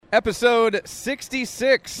Episode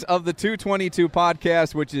 66 of the 222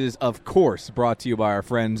 podcast, which is, of course, brought to you by our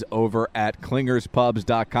friends over at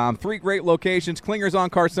clingerspubs.com. 3 great locations. Clingers on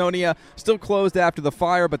Carsonia, still closed after the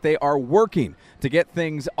fire, but they are working to get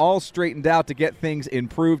things all straightened out, to get things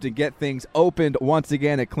improved, and get things opened once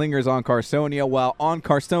again at Clingers on Carsonia. While On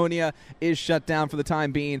Carsonia is shut down for the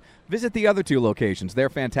time being, visit the other 2 locations. They're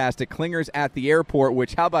fantastic. Clingers at the airport,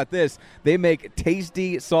 which, how about this? They make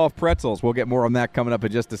tasty, soft pretzels. We'll get more on that coming up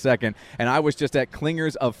in just a second. And I was just at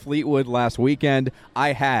Clingers of Fleetwood last weekend.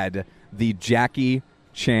 I had the Jackie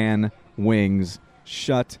Chan wings.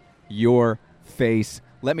 Shut your face.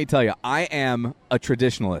 Let me tell you, I am a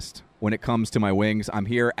traditionalist when it comes to my wings. I'm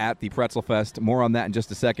here at the Pretzel Fest. More on that in just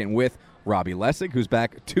a second with Robbie Lessig, who's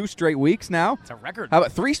back 2 straight weeks now. It's a record. How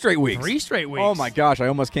about 3 straight weeks? 3 straight weeks. Oh, my gosh. I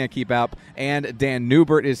almost can't keep up. And Dan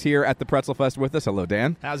Newbert is here at the Pretzel Fest with us. Hello,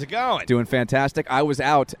 Dan. How's it going? Doing fantastic. I was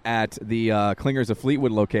out at the Clingers of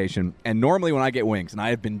Fleetwood location, and normally when I get wings, and I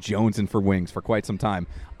have been jonesing for wings for quite some time,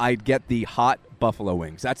 I'd get the hot buffalo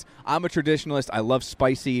wings. I'm a traditionalist. I love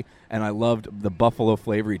spicy, and I loved the buffalo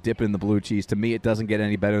flavor. You dip it in the blue cheese. To me, it doesn't get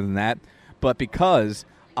any better than that. But because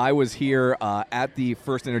I was here at the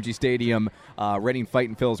First Energy Stadium Reading Fight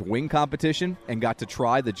and Phil's wing competition and got to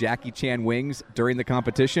try the Jackie Chan wings during the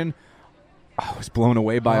competition, I was blown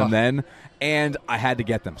away by them then, and I had to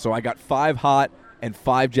get them. So I got 5 hot and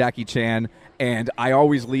 5 Jackie Chan, and I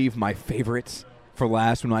always leave my favorites for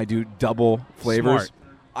last when I do double flavors. Smart.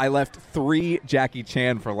 I left 3 Jackie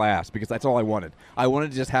Chan for last because that's all I wanted. I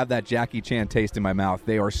wanted to just have that Jackie Chan taste in my mouth.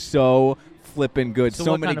 They are so flipping good.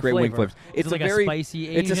 So what many kind of great wing flavor? flavors. Is it like a spicy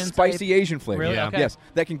Asian It's a spicy type? Asian flavor. Really? Yeah. Okay. Yes,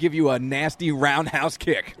 that can give you a nasty roundhouse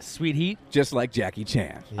kick, Sweet heat. just like Jackie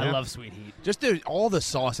Chan. Yeah. I love sweet heat. Just all the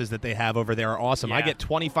sauces that they have over there are awesome. I Yeah. get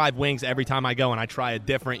 25 wings every time I go, and I try a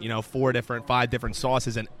different, 4 different, 5 different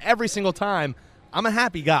sauces, and every single time, I'm a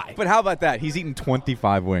happy guy. But how about that? He's eaten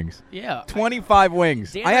 25 wings. Yeah. 25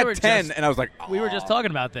 wings. Dan I and I had were 10, just- and I was like, We were just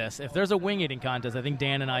talking about this. If there's a wing eating contest, I think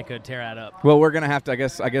Dan and I could tear that up. well, we're going to have to, I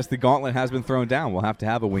guess the gauntlet has been thrown down. We'll have to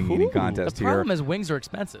have a wing eating The contest here. problem is wings are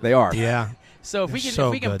expensive. They are. Yeah. So if we They're can so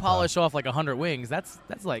if we can good, polish off like 100 wings, that's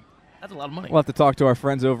a lot of money. We'll have to talk to our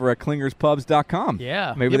friends over at clingerspubs.com.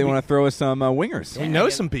 Yeah. Maybe they want to throw us some wingers. We know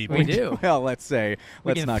some people. We do. Well, let's can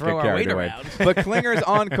not throw get our carried weight away. around. But Clingers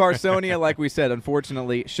on Carsonia, like we said,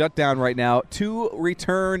 unfortunately shut down right now. To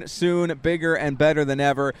return soon, bigger and better than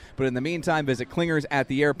ever. But in the meantime, visit Clingers at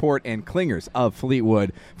the airport and Clingers of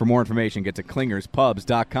Fleetwood. For more information, get to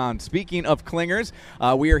clingerspubs.com. Speaking of Clingers,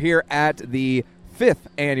 we are here at the 5th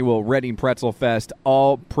annual Reading Pretzel Fest.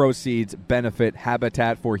 All proceeds benefit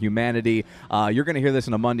Habitat for Humanity. You're going to hear this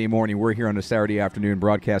on a Monday morning. We're here on a Saturday afternoon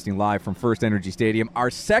broadcasting live from First Energy Stadium.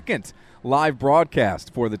 Our second live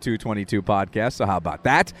broadcast for the 222 podcast. So how about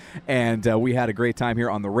that? And we had a great time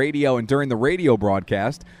here on the radio. And during the radio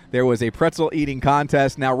broadcast, there was a pretzel eating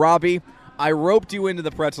contest. Now, Robbie, I roped you into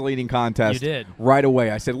the pretzel eating contest. You did. Right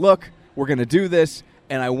away. I said, look, we're going to do this,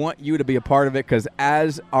 and I want you to be a part of it because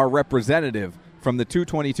as our representative from the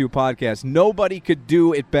 222 podcast, nobody could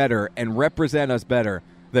do it better and represent us better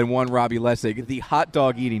than one Robbie Lessig, the hot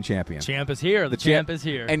dog eating champion. Champ is here. The champ is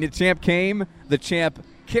here. And the champ came, the champ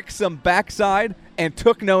kicked some backside and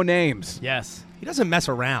took no names. Yes. He doesn't mess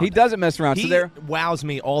around. He doesn't mess around. He So there, wows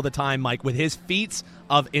me all the time, Mike, with his feats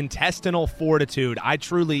of intestinal fortitude.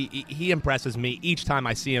 He impresses me each time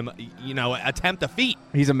I see him, attempt a feat.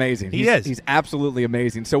 he's amazing. He is. He's absolutely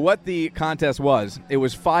amazing. So what the contest was, it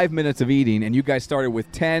was 5 minutes of eating, and you guys started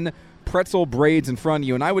with 10 pretzel braids in front of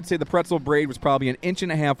you, and I would say the pretzel braid was probably 1.5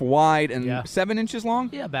 inches wide and 7 inches long.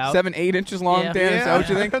 Yeah, about 7-8 inches long. Yeah. Dan, is that what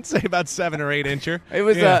you think? I'd say about 7 or 8 incher. It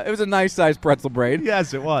was a nice sized pretzel braid.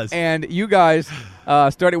 Yes, it was. And you guys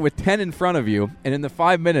started with 10 in front of you, and in the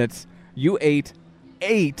 5 minutes, you ate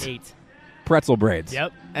 8 pretzel braids.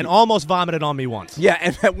 Yep. And almost vomited on me once. Yeah,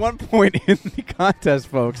 and at one point in the contest,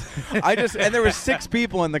 folks, and there were 6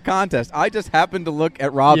 people in the contest. I just happened to look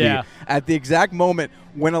at Robbie at the exact moment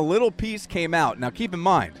when a little piece came out. Now, keep in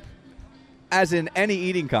mind, as in any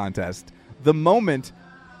eating contest, the moment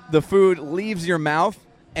the food leaves your mouth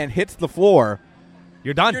and hits the floor,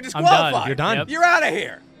 You're done. you're I'm disqualified. done. You're done. Yep. You're out of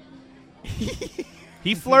here.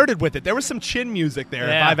 He flirted with it. There was some chin music there if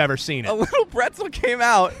Yeah. I've ever seen A it. little pretzel came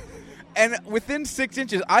out, and within 6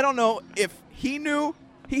 inches, I don't know if he knew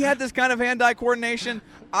he had this kind of hand-eye coordination.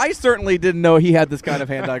 I certainly didn't know he had this kind of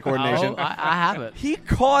hand-eye coordination. Oh, I have it. He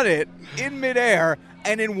caught it in midair,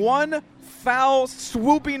 and in one foul,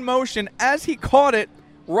 swooping motion, as he caught it,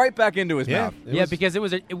 right back into his mouth. Yeah, because it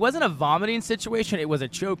wasn't a vomiting situation; it was a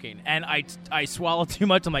choking, and I swallowed too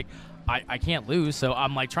much. I'm like, I can't lose, so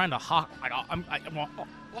I'm like trying to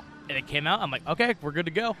And it came out. I'm like, okay, we're good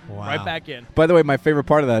to go. Wow. Right back in. By the way, my favorite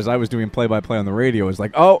part of that is I was doing play-by-play on the radio. It was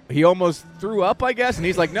like, oh, he almost threw up, I guess. And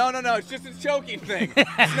he's like, no, it's just a choking thing.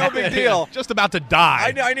 It's no big deal. Just about to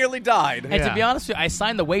die. I nearly died. And to be honest with you, I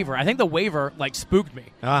signed the waiver. I think the waiver, spooked me.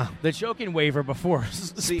 Ah. The choking waiver before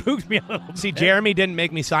spooked me a little bit. See, Jeremy didn't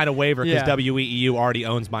make me sign a waiver because Yeah. WEEU already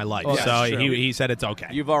owns my life. Oh, so that's true. he said it's okay.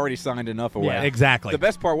 You've already signed enough away. Yeah. Exactly. The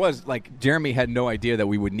best part was, Jeremy had no idea that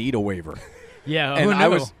we would need a waiver. Yeah, And who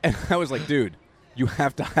knew? I was like, dude, you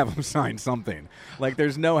have to have them sign something.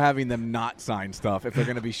 There's no having them not sign stuff if they're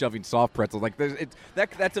going to be shoving soft pretzels.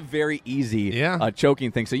 That's a very easy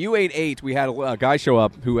choking thing. So you ate 8. We had a guy show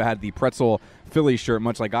up who had the pretzel Philly shirt,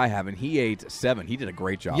 much like I have, and he ate 7. He did a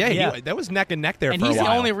great job. Yeah. That was neck and neck there And for a he's while.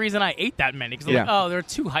 the only reason I ate that many. Because I'm like, there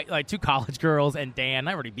are two college girls and Dan.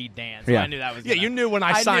 I already beat Dan, so I knew that was Yeah, gonna- you knew when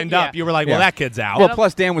I knew- signed yeah. up, you were like, well, Yeah. that kid's out. Well,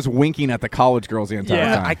 plus Dan was winking at the college girls the entire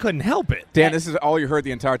Yeah. time. I couldn't help it. Dan, this is all you heard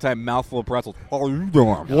the entire time, mouthful of pretzels. How are you doing?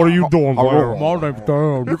 What are you doing, Blair? My name's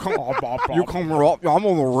Dan. You come up. I'm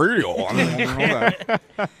on the radio. I don't know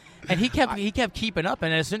that. And he kept keeping up.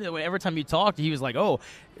 And as soon as every time you talked, he was like, "Oh,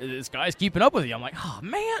 this guy's keeping up with you." I'm like, "Oh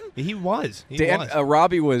man." He was. Dan,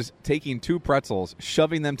 Robbie was taking 2 pretzels,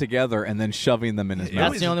 shoving them together, and then shoving them in his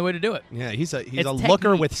mouth. That's the only way to do it. Yeah, he's a It's looker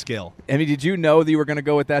technique. with skill. I mean, did you know that you were going to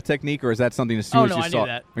go with that technique, or is that something as soon Oh, as no, you I saw knew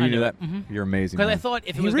that. Oh, you I knew knew that? it. Mhm. You're amazing. Because I man. thought if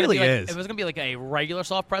it He was really gonna be is. if it was going to be like a regular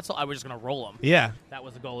soft pretzel, I was just going to roll them. Yeah. That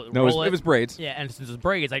was the goal. No, it was braids. Yeah, and since it was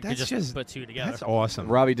braids, I could That's just put 2 together. That's awesome.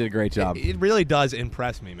 Robbie did a great job. It really does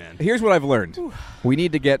impress me, man. Here's what I've learned. We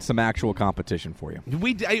need to get some actual competition for you.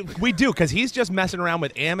 We do, because he's just messing around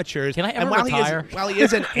with amateurs. Can I ever and while retire? while he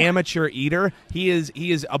is an amateur eater, he is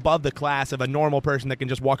above the class of a normal person that can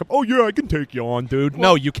just walk up. Oh yeah, I can take you on, dude.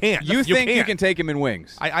 No, you can't. You think you can't. can take him in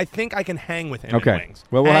wings? I think I can hang with him Okay. in wings.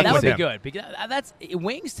 Well, we'll Hang have That to would with be him. good because that's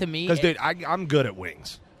wings to me. Because dude, I'm good at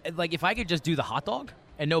wings. Like if I could just do the hot dog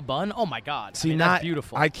and no bun, oh my god! See, that's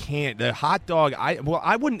beautiful. I can't. The hot dog.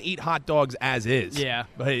 I wouldn't eat hot dogs as is. Yeah.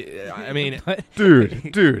 but I mean,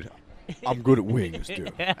 Dude, I'm good at wings,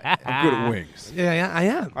 dude. I'm good at wings. yeah, I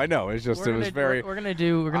am. I know. It's just it was very. We're gonna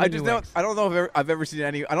do. We're gonna I do just don't. wings. I don't know if I've ever seen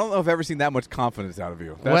any. I don't know if I've ever seen that much confidence out of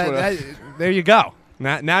you. That's Well, what there you go.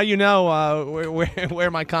 Now you know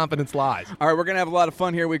where my confidence lies. All right, we're going to have a lot of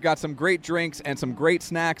fun here. We've got some great drinks and some great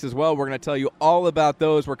snacks as well. We're going to tell you all about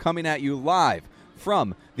those. We're coming at you live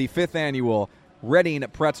from the 5th annual Reading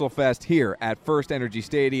Pretzel Fest here at First Energy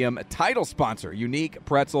Stadium. Title sponsor, Unique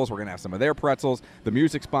Pretzels. We're going to have some of their pretzels. The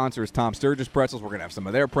music sponsor is Tom Sturgis Pretzels. We're going to have some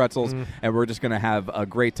of their pretzels. And we're just going to have a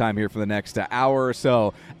great time here for the next hour or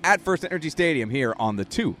so at First Energy Stadium here on the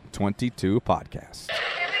 222 podcast.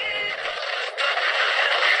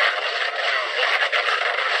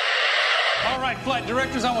 All right, flight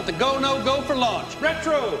directors, I want the go, no, go for launch.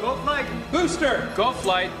 Retro. Go flight. Booster. Go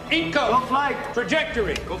flight. Inco. Go flight.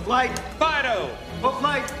 Trajectory. Go flight. Fido. Go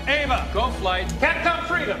flight. Ava. Go flight. Capcom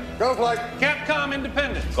Freedom. Go flight. Capcom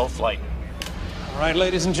Independence. Go flight. All right,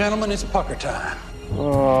 ladies and gentlemen, it's pucker time.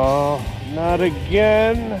 Oh, not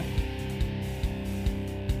again.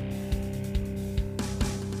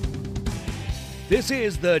 This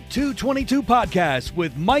is the 222 podcast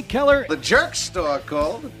with Mike Keller The Jerk Store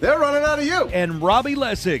called. They're running out of you. and Robbie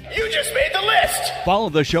Lessig. You just made the list. Follow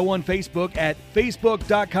the show on Facebook at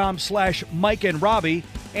facebook.com/Mike and Robbie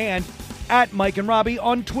and at Mike and Robbie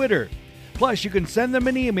on Twitter. Plus, you can send them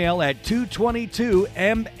an email at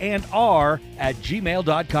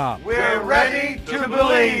 222mandr@gmail.com. We're ready to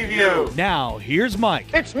believe you. Now, here's Mike.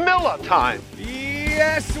 It's Miller time.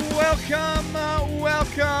 Yes,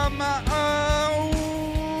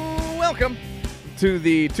 welcome to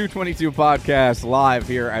the 222 podcast live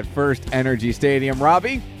here at First Energy Stadium.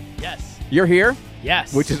 Robbie, Yes. you're here,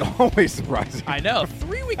 Yes. which is always surprising. I know.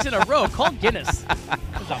 3 weeks in a row. Call Guinness.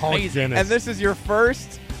 That's amazing. And this is your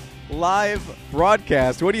first live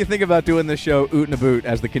broadcast. What do you think about doing this show oot and a boot,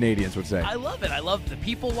 as the Canadians would say? I love it. I love the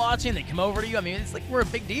people watching. They come over to you. I mean, it's like we're a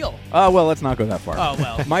big deal. Well, let's not go that far. Oh,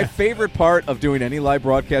 well. My favorite part of doing any live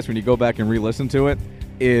broadcast, when you go back and re-listen to it,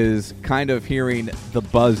 is kind of hearing the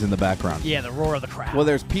buzz in the background. Yeah, the roar of the crowd. Well,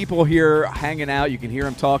 there's people here hanging out. You can hear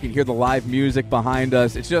them talking, you hear the live music behind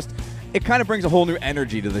us. It's just, it kind of brings a whole new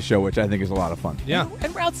energy to the show, which I think is a lot of fun. Yeah.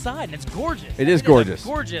 And we're outside, and it's gorgeous. It is a gorgeous.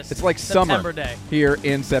 gorgeous. It's like September summer day. here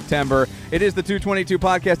in September. It is the 222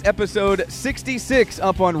 podcast, episode 66,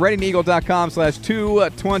 up on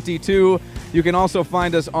readingeagle.com/222. You can also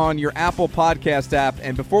find us on your Apple Podcast app.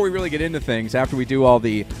 And before we really get into things, after we do all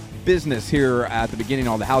the business here at the beginning,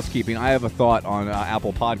 all the housekeeping, I have a thought on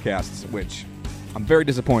Apple Podcasts, which I'm very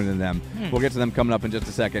disappointed in them. We'll get to them coming up in just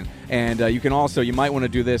a second. And you can also, you might want to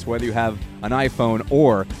do this whether you have an iPhone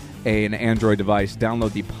or an Android device,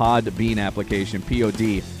 download the Podbean application,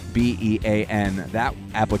 Podbean. That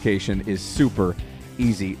application is super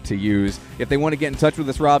easy to use. If they want to get in touch with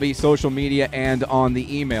us, Robbie, social media and on the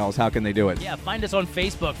emails, how can they do it? Yeah, find us on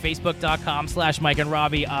Facebook, facebook.com/Mike and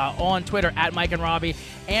Robbie, on Twitter @Mike and Robbie,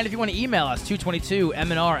 and if you want to email us,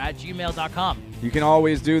 222mnr@gmail.com. You can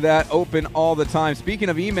always do that, open all the time. Speaking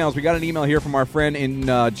of emails, we got an email here from our friend in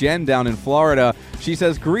Jen down in Florida. She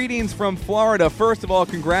says, greetings from Florida. First of all,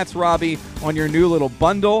 congrats, Robbie, on your new little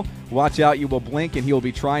bundle. Watch out, you will blink, and he will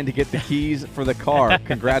be trying to get the keys for the car.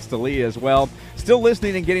 Congrats to Leah as well. Still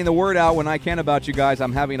listening and getting the word out when I can about you guys.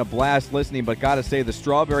 I'm having a blast listening, but got to say the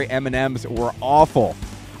strawberry M&Ms were awful.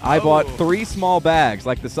 I bought 3 small bags,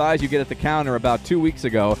 like the size you get at the counter, about 2 weeks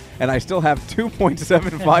ago, and I still have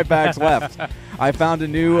 2.75 bags left. I found a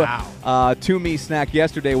new to-me snack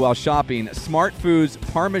yesterday while shopping. Smart Foods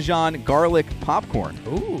Parmesan Garlic Popcorn.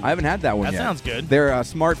 Ooh. I haven't had that one yet. That sounds good. They're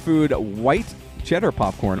Smart Food White cheddar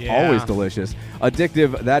popcorn, always delicious.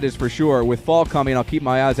 Addictive, that is for sure. With fall coming, I'll keep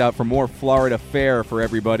my eyes out for more Florida fare for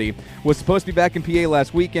everybody. Was supposed to be back in PA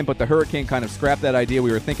last weekend, but the hurricane kind of scrapped that idea.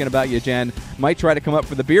 We were thinking about you, Jen. Might try to come up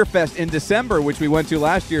for the Beer Fest in December, which we went to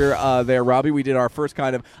last year there, Robbie. We did our first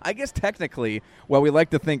kind of, I guess technically, well, we like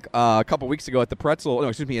to think a couple weeks ago at the at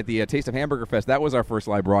the Taste of Hamburger Fest, that was our first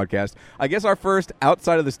live broadcast. I guess our first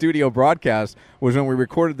outside of the studio broadcast was when we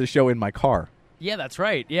recorded the show in my car. Yeah, that's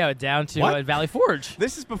right. Yeah, down to Valley Forge.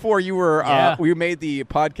 This is before you were, we made the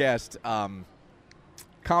podcast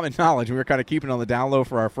Common Knowledge. We were kind of keeping it on the down low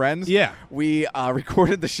for our friends. Yeah. We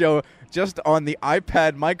recorded the show just on the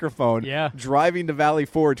iPad microphone, driving to Valley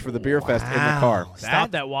Forge for the Beer Fest in the car.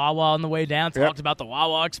 Stopped at Wawa on the way down, talked about the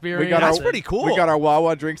Wawa experience. That's pretty cool. We got our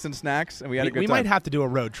Wawa drinks and snacks, and we had a good time. We might have to do a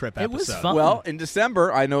road trip episode. It was fun. Well, in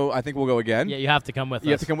December, I think we'll go again. Yeah, you have to come with us.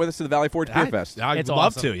 You have to come with us to the Valley Forge Beer Fest. I'd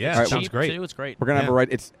love to, yeah. It's Sounds cheap, great. too. It's great. We're going to have a right.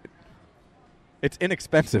 It's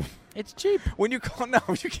inexpensive. It's cheap. When you call, no,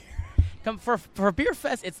 you can't. Come for Beer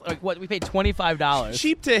Fest, it's like what we paid $25.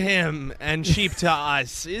 Cheap to him and cheap to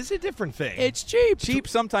us is a different thing. It's cheap. Cheap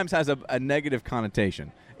sometimes has a negative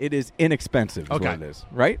connotation. It is inexpensive, is what it is,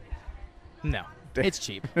 right? No, it's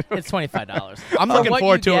cheap. It's $25. I'm looking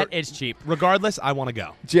forward to it. It's cheap. Regardless, I want to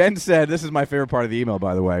go. Jen said, this is my favorite part of the email,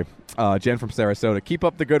 by the way. Jen from Sarasota. Keep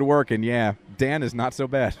up the good work, and yeah, Dan is not so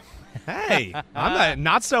bad. Hey,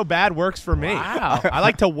 not so bad works for me. Wow. I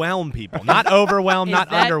like to whelm people. Not overwhelm, not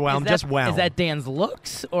underwhelm, just whelm. Is that Dan's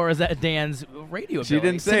looks or is that Dan's radio She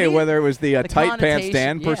ability? didn't say whether it was the tight pants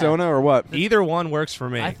Dan persona or what. Either one works for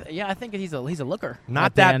me. I think he's a looker.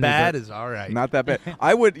 Not that bad is all right. Not that bad.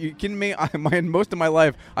 You kidding me? Most of my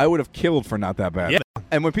life, I would have killed for not that bad. Yeah.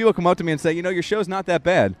 And when people come up to me and say, your show's not that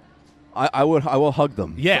bad, I will hug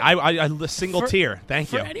them. Yeah, I single tear.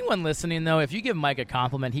 Thank you. For anyone listening, though, if you give Mike a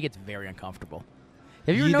compliment, he gets very uncomfortable.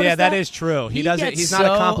 Have you ever noticed that is true. He doesn't. He's not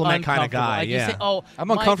a compliment kind of guy. Like yeah. You say,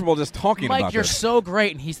 I'm uncomfortable just talking Mike, about this. you're so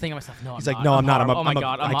great, and he's thinking to himself, no, he's like, no, I'm not. Oh my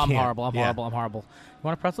God, I'm I can't. horrible. I'm Yeah. horrible. I'm horrible. You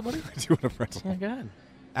want a pretzel, buddy? Do you want a pretzel? Yeah, go ahead.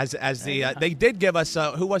 They did give us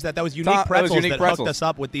who was that? That was Unique Pretzels that hooked us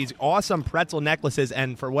up with these awesome pretzel necklaces,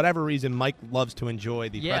 and for whatever reason, Mike loves to enjoy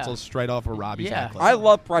the pretzels straight off of Robbie's necklace. I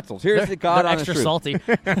love pretzels. Here's the God They're honest extra truth. salty.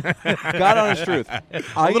 God honest truth.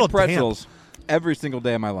 I eat pretzels every single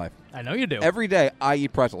day of my life. I know you do. Every day I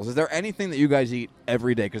eat pretzels. Is there anything that you guys eat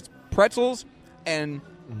every day? Because pretzels and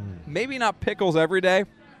maybe not pickles every day,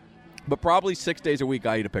 but probably 6 days a week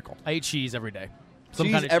I eat a pickle. I eat cheese every day.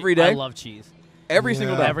 Cheese every day? I love cheese. Every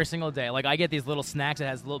single day. Every single day. Like I get these little snacks.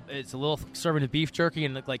 It's a little serving of beef jerky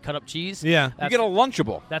and like cut up cheese. Yeah, you get a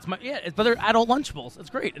Lunchable. That's but they're adult Lunchables. It's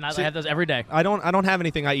great, and I have those every day. I don't have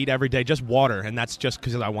anything I eat every day. Just water, and that's just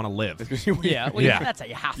because I want to live. That's how you have to. You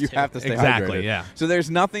have to stay exactly. hydrated. Yeah. So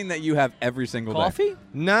there's nothing that you have every single Coffee? day.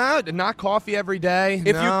 No, not coffee every day.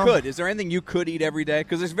 If you could, is there anything you could eat every day?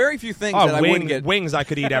 Because there's very few things that I wouldn't get. Wings I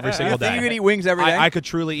could eat every single day. You could eat wings every day? I could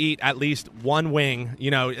truly eat at least one wing.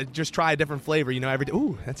 Just try a different flavor. Every day.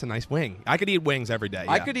 Ooh, that's a nice wing. I could eat wings every day.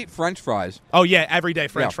 Yeah. I could eat French fries. Oh yeah, every day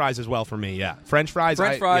French fries as well for me. Yeah, French fries.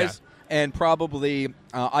 And probably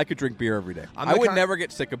I could drink beer every day. I would never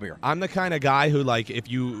get sick of beer. I'm the kind of guy who, like,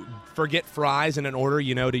 if you forget fries in an order,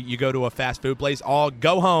 you go to a fast food place, I'll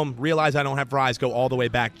go home, realize I don't have fries, go all the way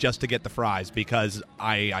back just to get the fries because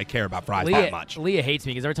I care about fries that much. Leah hates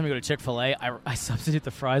me because every time we go to Chick-fil-A, I substitute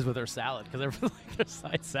the fries with her salad because they're like their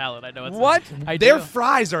side salad. I know it's what? Their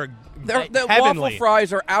fries are the heavenly. waffle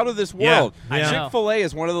fries are out of this world. Yeah. Chick-fil-A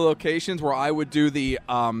is one of the locations where I would do the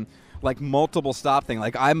like multiple stop thing.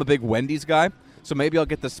 Like I'm a big Wendy's guy. So maybe I'll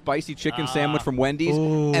get the spicy chicken sandwich from Wendy's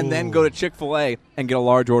and then go to Chick-fil-A and get a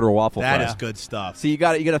large order of waffle That fries. is good stuff. So you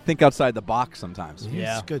got to think outside the box sometimes.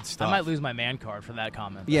 Yeah. It's good stuff. I might lose my man card for that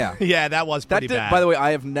comment. Yeah. Yeah, that was That pretty did, bad. by the way,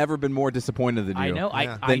 I have never been more disappointed than you. I know.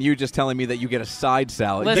 Yeah. Than you just telling me that you get a side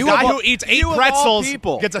salad. Listen, the You guy of who all- eats 8 you of all pretzels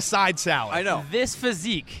people. gets a side salad. I know. This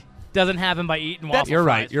physique doesn't happen by eating waffle You're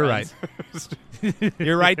right. fries, You're friends. right.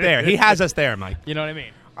 You're right there. He has us there, Mike. You know what I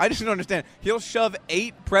mean? I just don't understand. He'll shove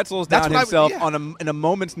 8 pretzels That's down what I- himself yeah. in a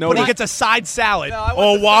moment's But notice. he gets a side salad No, I want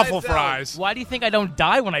or the waffle side salad. fries. Why do you think I don't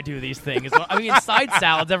die when I do these things? I mean, side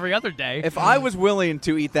salads every other day. If I was willing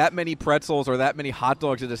to eat that many pretzels or that many hot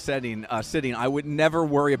dogs at a sitting, I would never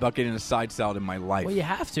worry about getting a side salad in my life. Well, you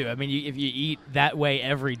have to. I mean, if you eat that way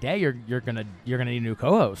every day, you're gonna need a new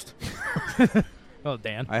co-host. Oh,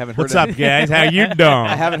 Dan. I haven't heard. What's up, guys? How you doing?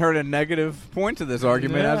 I haven't heard a negative point to this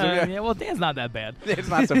argument as of yet. Yeah, well, Dan's not that bad. It's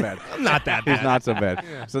not so bad. Not that It's bad. not so bad.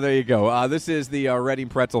 So there you go. This is the Reading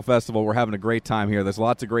Pretzel Festival. We're having a great time here. There's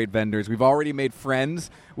lots of great vendors. We've already made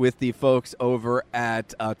friends with the folks over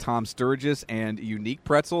at Tom Sturgis and Unique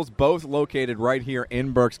Pretzels, both located right here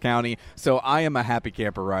in Berks County. So I am a happy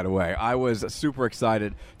camper right away. I was super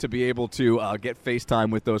excited to be able to get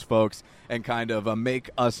FaceTime with those folks and kind of make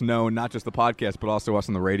us known, not just the podcast, but also us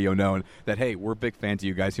on the radio known that, hey, we're big fans of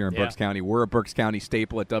you guys here in Berks County. We're a Berks County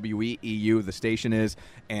staple at WEEU, the station is,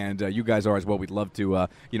 and you guys are as well. We'd love to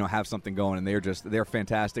have something going, and they're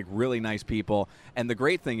fantastic, really nice people. And the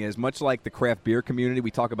great thing is, much like the craft beer community, we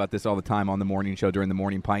talk about this all the time on the morning show during the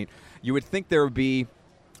morning pint, you would think there would be,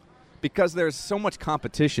 because there's so much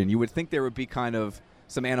competition, you would think there would be kind of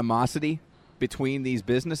some animosity between these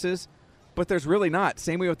businesses, but there's really not.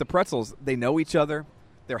 Same way with the pretzels. They know each other.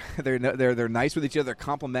 They're nice with each other. They're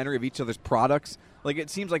complimentary of each other's products. Like, it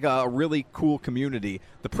seems like a really cool community,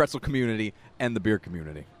 the pretzel community and the beer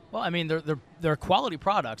community. Well, I mean, they're quality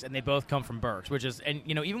products, and they both come from Berks, which is, and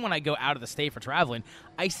even when I go out of the state for traveling,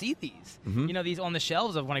 I see these, these on the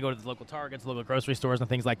shelves of when I go to the local Targets, local grocery stores, and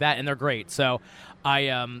things like that, and they're great. So,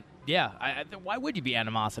 why would you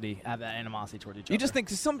have that animosity toward each other? You just think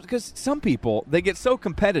because some people, they get so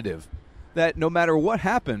competitive that no matter what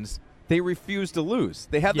happens, they refuse to lose.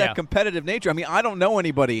 They have that competitive nature. I mean, I don't know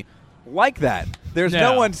anybody like that. There's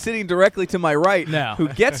no one sitting directly to my right who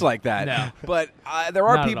gets like that. No. But there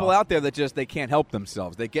are Not at people all. out there that just they can't help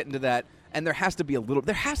themselves. They get into that, and there has to be a little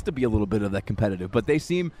bit of that competitive. But they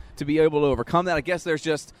seem to be able to overcome that. I guess there's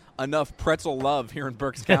just enough pretzel love here in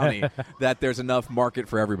Berks County that there's enough market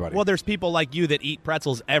for everybody. Well, there's people like you that eat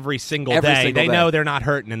pretzels every single Every day. single They day. know they're not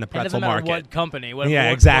hurting in the it pretzel doesn't matter market. what company, what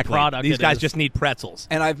Exactly. product These it guys is. just need pretzels.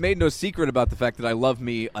 And I've made no secret about the fact that I love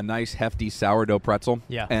me a nice, hefty sourdough pretzel.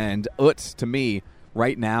 Yeah. And Utz, to me,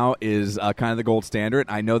 right now is kind of the gold standard.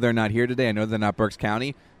 I know they're not here today. I know they're not Berks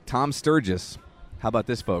County. Tom Sturgis, how about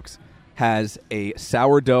this, folks, has a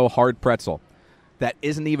sourdough hard pretzel that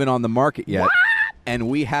isn't even on the market yet. What? And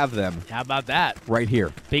we have them How about that? right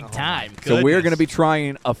here. Big time. So we're Goodness. going to be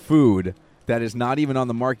trying a food that is not even on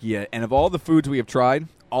the market yet. And of all the foods we have tried,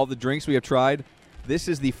 all the drinks we have tried, this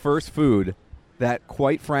is the first food that,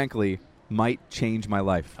 quite frankly, might change my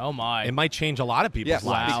life. Oh, my. It might change a lot of people's Yes,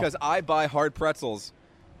 lives. Wow. because I buy hard pretzels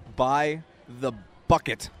by the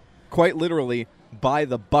bucket. Quite literally, by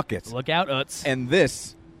the bucket. Look out, Utz. And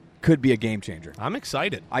this could be a game changer. I'm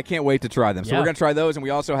excited. I can't wait to try them. So Yeah. we're going to try those, and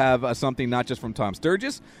we also have something not just from Tom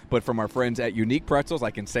Sturgis, but from our friends at Unique Pretzels.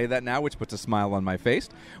 I can say that now, which puts a smile on my face.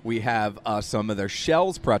 We have some of their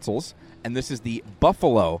Shells pretzels, and this is the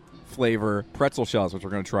Buffalo flavor pretzel shells, which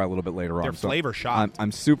we're going to try a little bit later on. They're flavor shots.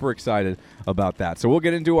 I'm super excited about that. So we'll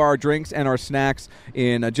get into our drinks and our snacks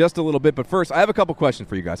in just a little bit. But first, I have a couple questions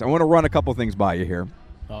for you guys. I want to run a couple things by you here.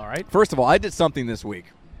 All right. First of all, I did something this week.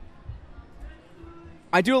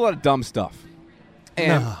 I do a lot of dumb stuff.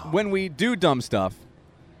 And when we do dumb stuff,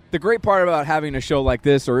 the great part about having a show like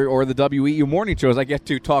this or the WEU morning show is I get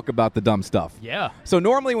to talk about the dumb stuff. Yeah. So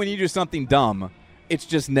normally when you do something dumb, it's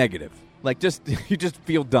just negative. Like you just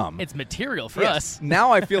feel dumb. It's material for Yes. us.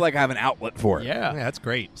 Now I feel like I have an outlet for it. Yeah. Yeah, that's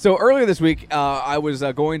great. So earlier this week, I was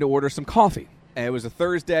going to order some coffee. And it was a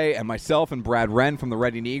Thursday, and myself and Brad Wren from the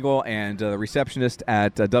Reading Eagle and the receptionist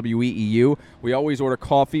at WEEU, we always order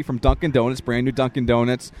coffee from Dunkin' Donuts, brand new Dunkin'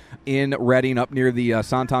 Donuts in Reading up near the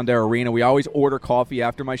Santander Arena. We always order coffee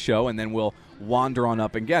after my show, and then we'll wander on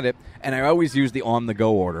up and get it. And I always use the on-the-go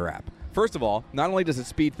order app. First of all, not only does it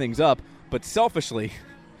speed things up, but selfishly,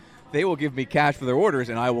 they will give me cash for their orders,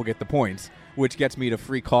 and I will get the points, which gets me to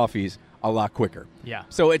free coffees a lot quicker. Yeah.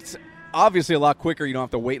 So it's obviously a lot quicker. You don't have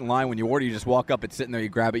to wait in line when you order. You just walk up, it's sitting there, you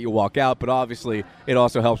grab it, you walk out. But obviously, it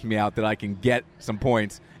also helps me out that I can get some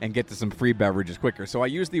points and get to some free beverages quicker. So I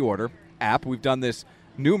use the order app. We've done this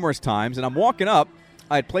numerous times, and I'm walking up.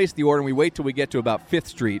 I had placed the order, and we wait till we get to about 5th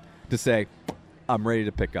Street to say, I'm ready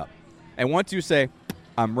to pick up. And once you say,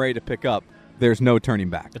 I'm ready to pick up, there's no turning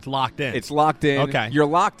back. It's locked in. It's locked in. Okay. You're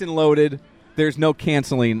locked and loaded. There's no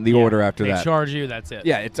canceling the order after they that. charge you, that's it.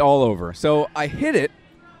 Yeah, it's all over. So I hit it,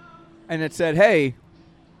 and it said, hey,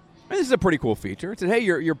 and this is a pretty cool feature. It said, hey,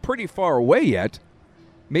 you're pretty far away yet.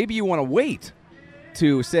 Maybe you want to wait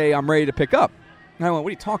to say I'm ready to pick up. And I went, what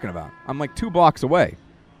are you talking about? I'm like 2 blocks away.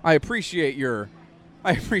 I appreciate you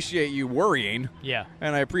worrying. Yeah.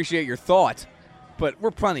 And I appreciate your thought, but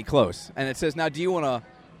we're plenty close. And it says, now, do you want to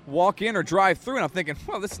walk in or drive through? And I'm thinking,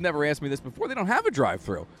 well, this never asked me this before. They don't have a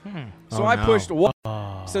drive-through. So I pushed walk.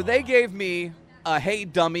 So they gave me a hey,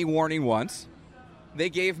 dummy warning once. They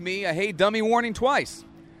gave me a hey, dummy warning twice.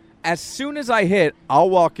 As soon as I hit, I'll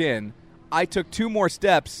walk in, I took 2 more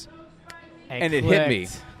steps, and it hit me.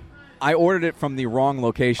 I ordered it from the wrong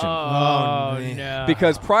location. Oh, no.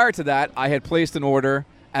 Because prior to that, I had placed an order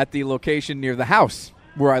at the location near the house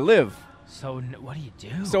where I live. So what do you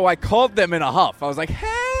do? So I called them in a huff. I was like,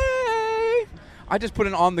 hey, I just put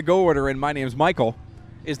an on-the-go order in. My name's Michael.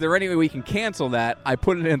 Is there any way we can cancel that? I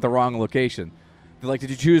put it in at the wrong location. They're like, did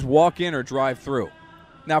you choose walk-in or drive-through?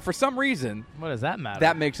 Now, for some reason, what does that matter?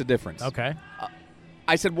 that makes a difference. Okay.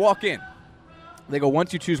 I said walk-in. They go,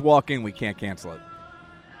 once you choose walk-in, we can't cancel it.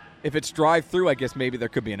 If it's drive-through, I guess maybe there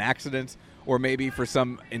could be an accident, or maybe for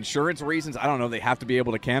some insurance reasons, I don't know, they have to be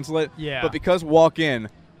able to cancel it. Yeah. But because walk-in,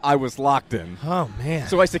 I was locked in. Oh, man.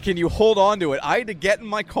 So I said, can you hold on to it? I had to get in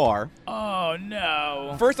my car. Oh,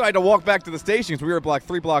 no. First, I had to walk back to the station because we were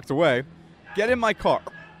 3 blocks away. Get in my car,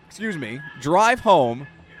 drive home,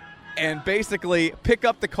 and basically pick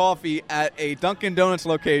up the coffee at a Dunkin' Donuts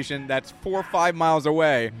location that's 4 or 5 miles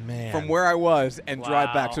away from where I was and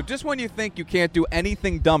drive back. So just when you think you can't do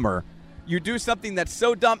anything dumber, you do something that's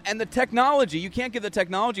so dumb. And the technology, you can't give the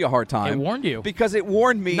technology a hard time. It warned you. Because it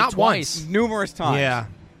warned me Not once. numerous times. Yeah.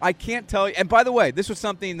 I can't tell you. And by the way, this was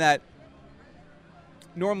something that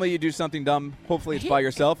normally you do something dumb. Hopefully it's by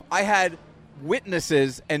yourself. I had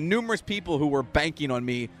witnesses and numerous people who were banking on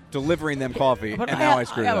me delivering them coffee, But and now I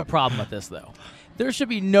screwed I have it up. a problem with this, though. There should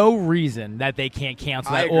be no reason that they can't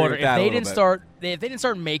cancel I that agree order. with that a little bit. If they didn't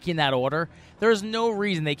start making that order, there's no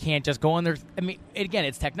reason they can't just go in there. I mean, again,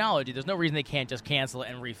 it's technology. There's no reason they can't just cancel it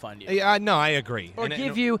and refund you. Yeah, no, I agree. Or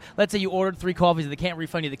give you, let's say you ordered 3 coffees, they can't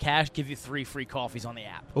refund you the cash, give you 3 free coffees on the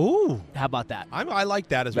app. Ooh. How about that? I like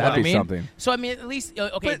that as That'd well. be something. So, I mean, at least,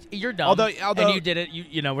 okay, But you're dumb, although- and you did it.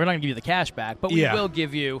 You know, we're not going to give you the cash back, but we Yeah. will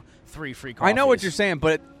give you 3 free coffees. I know what you're saying,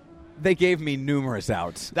 but they gave me numerous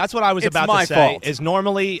outs. That's what I was It's about my to say. fault. Is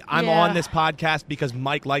normally I'm Yeah. on this podcast because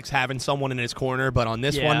Mike likes having someone in his corner, but on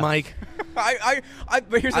this Yeah. one, Mike,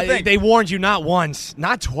 But here's the thing. they warned you not once,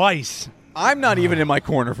 not twice. I'm not even in my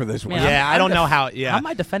corner for this one. Man, Yeah, I don't know how. Yeah. How am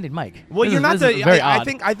I defending Mike? Well, This you're is- not this is the. very I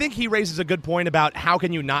odd. think he raises a good point about how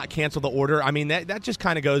can you not cancel the order. I mean that just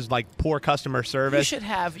kind of goes like poor customer service.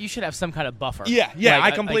 You should have some kind of buffer. Yeah, Like I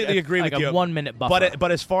a- completely agree like with you. a 1 minute buffer. But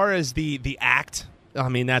as far as the act, I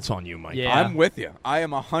mean that's on you, Mike. Yeah. I'm with you. I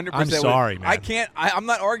am 100%. I'm sorry, man. I can't. I'm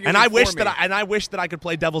not arguing. And I for wish me. that I could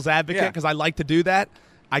play devil's advocate Yeah. because I like to do that.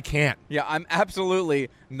 I can't. Yeah, I'm absolutely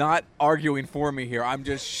not arguing for me here. I'm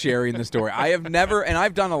just sharing the story. I have never, and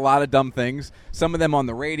I've done a lot of dumb things, some of them on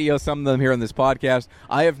the radio, some of them here on this podcast.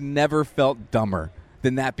 I have never felt dumber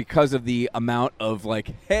than that because of the amount of,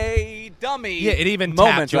 like, hey, dummy. Yeah, it even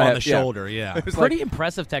moments tapped you I on have. the shoulder. Yeah. It was pretty like,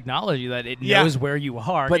 impressive technology that it Yeah. knows where you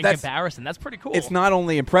are But in that's- comparison. That's pretty cool. it's not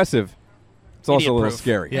only impressive, it's also a little Idiot-proof.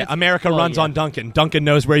 scary. Yeah, America Well, runs yeah. on Duncan. Duncan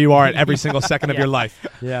knows where you are at every single second of Yeah. your life.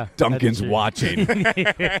 Yeah, Duncan's that's true. watching.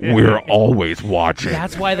 We're always watching.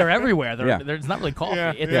 That's why they're everywhere. Yeah. It's not really coffee.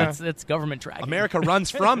 Yeah, It's government tracking. America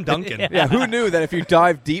runs from Duncan. Yeah, who knew that if you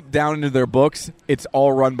dive deep down into their books, it's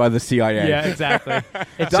all run by the CIA? Yeah, exactly.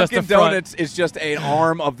 It's just a Dunkin' front, Donuts is just an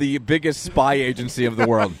arm of the biggest spy agency of the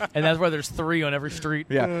world. and that's why there's 3 on every street.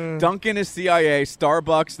 Yeah, Dunkin' is CIA,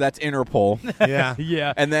 Starbucks that's Interpol, Yeah.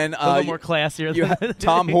 Yeah, and then a little more classier. you than-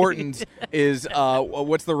 Tom Hortons is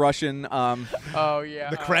what's the Russian? oh yeah,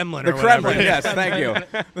 The Kremlin The or whatever. Kremlin. Yes, thank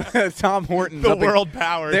you. Tom Hortons. The up in- world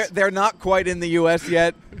powers. They're not quite in the U.S.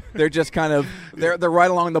 yet. They're just kind of they're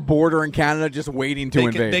right along the border in Canada, just waiting to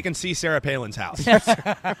invade. They can see Sarah Palin's house.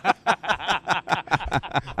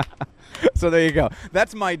 So there you go.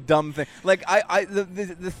 That's my dumb thing. Like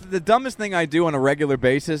the dumbest thing I do on a regular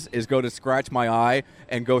basis is go to scratch my eye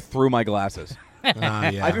and go through my glasses.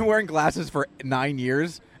 Yeah. I've been wearing glasses for 9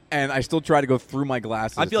 years, and I still try to go through my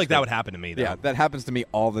glasses. I feel like to- that would happen to me, though. Yeah, that happens to me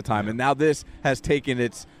all the time. And now this has taken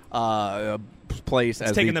its place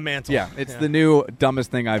as taken the mantle. Yeah, it's Yeah. the new dumbest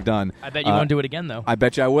thing I've done. I bet you won't do it again though. I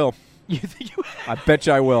bet you I will. You think you I bet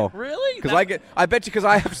you I will. Really? Because I bet you because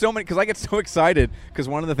I have so many. Because I get so excited. Because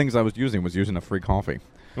one of the things I was using a free coffee.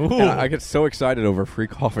 Ooh. And I get so excited over free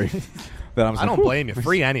coffee that I'm. I don't blame you.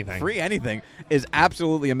 Free anything. Free anything is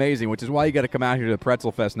absolutely amazing, which is why you got to come out here to the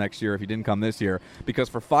Pretzel Fest next year if you didn't come this year. Because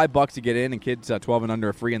for $5 you get in, and kids 12 and under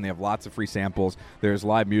are free, and they have lots of free samples. There's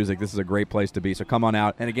live music. This is a great place to be. So come on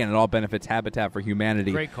out. And again, it all benefits Habitat for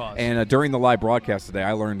Humanity. Great cause. And during the live broadcast today,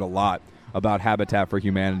 I learned a lot about Habitat for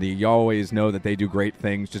Humanity. You always know that they do great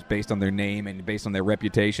things just based on their name and based on their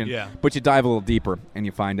reputation. Yeah. But you dive a little deeper and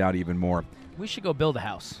you find out even more. We should go build a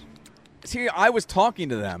house. See, I was talking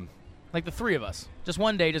to them Like the three of us. Just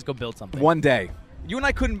one day, just go build something. one day. You and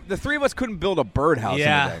I couldn't. The three of us couldn't build a birdhouse in a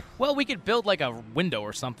day. Well, we could build like a window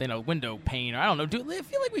or something, a window pane, or I don't know. I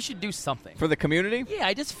feel like we should do something. For the community? Yeah,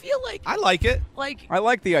 I just feel like I like it. I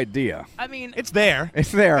like the idea. I mean, It's there.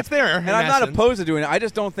 It's there. It's there, And in I'm not essence. opposed to doing it. I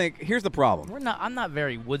just don't think. Here's the problem. I'm not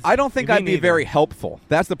very woodsy. I don't think Me I'd be neither. very helpful.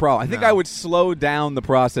 That's the problem. I think No. I would slow down the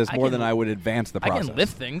process I more can- than I would advance the I process. can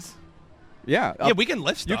lift things. Yeah. Yeah, we can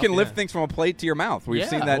lift You stuff. can lift yeah. things from a plate to your mouth. We've Yeah.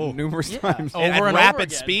 seen that Oh. numerous Yeah. times. Oh. And over at and over rapid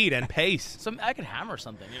again. speed and pace. So I could hammer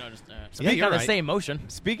something, just Yeah, kind you're of right. the same motion.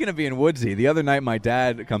 Speaking of being woodsy, the other night my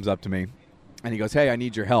dad comes up to me and he goes, "Hey, I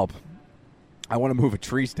need your help. I want to move a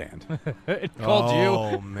tree stand." It called you.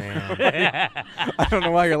 Oh man. I don't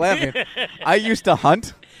know why you're laughing. I used to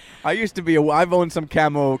hunt. I used to be I've owned some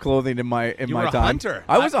camo clothing in my You my were a time. hunter.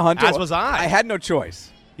 I was a hunter. As was I. I had no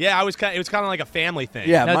choice. Yeah, it was kind of like a family thing.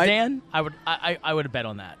 Yeah, Now, my, Dan, I would have bet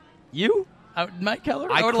on that. You, Mike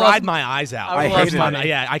Keller? I would've cried lost- my eyes out. I would've First lost time- money.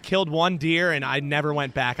 Yeah, I killed one deer and I never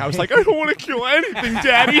went back. I was like, I don't want to kill anything,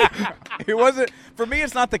 Daddy. it wasn't for me.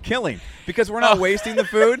 It's not the killing because we're not wasting the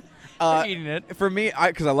food. You're eating it. For me,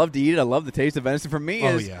 because I love to eat it. I love the taste of venison. For me,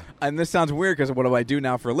 Oh, is yeah. and this sounds weird because what do I do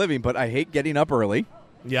now for a living? But I hate getting up early,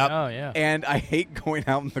 Yep. Oh yeah. and I hate going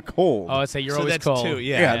out in the cold. Oh, I'd say you're So always that's cold. two,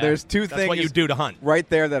 yeah, there's two That's things. what you do to hunt. right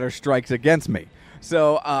there that are strikes against me.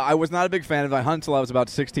 So I was not a big fan of it. I hunted until I was about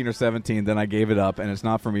 16 or 17. Then I gave it up, and it's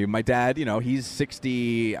not for me. My dad, he's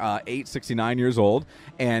 68, 69 years old,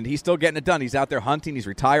 and he's still getting it done. He's out there hunting. He's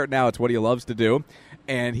retired now. It's what he loves to do.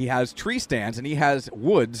 And he has tree stands, and he has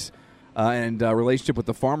woods and a relationship with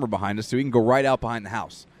the farmer behind us, so he can go right out behind the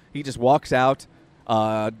house. He just walks out,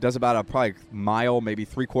 does about a probably mile, maybe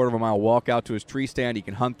 3/4 of a mile walk out to his tree stand. He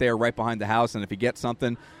can hunt there right behind the house, and if he gets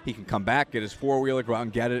something, he can come back, get his four-wheeler, go out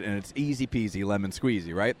and get it, and it's easy peasy, lemon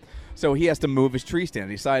squeezy, right? So he has to move his tree stand.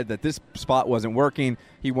 He decided that this spot wasn't working.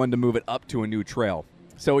 He wanted to move it up to a new trail.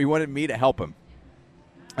 So he wanted me to help him.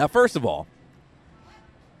 Now, first of all,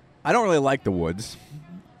 I don't really like the woods.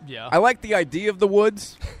 Yeah. I like the idea of the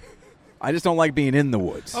woods. I just don't like being in the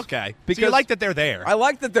woods. Okay. Because so you like that they're there. I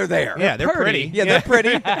like that they're there. yeah, they're pretty. Yeah, they're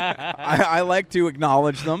pretty. I like to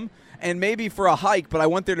acknowledge them, and maybe for a hike, but I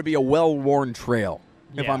want there to be a well-worn trail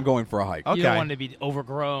if Yeah. I'm going for a hike. Okay. You don't want it to be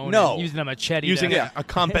overgrown. No. and using a machete. Using to, a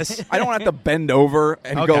compass. I don't have to bend over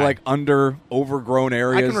and go Okay. like under overgrown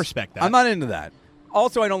areas. I can respect that. I'm not into that.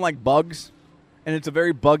 Also, I don't like bugs, and it's a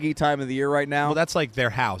very buggy time of the year right now. Well, that's like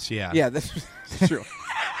their house, yeah. yeah, that's true.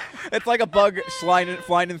 It's like a bug flying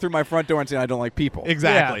in through my front door and saying I don't like people.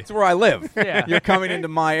 Exactly. It's where I live. Yeah. You're coming into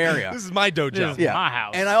my area. This is my dojo. This is- Yeah. my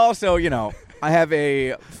house. And I also, I have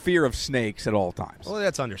a fear of snakes at all times. Well,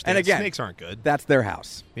 that's understandable. And again, snakes aren't good. That's their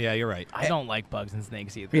house. Yeah, you're right. I don't like bugs and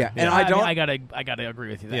snakes either. Yeah, and I I don't- mean, I gotta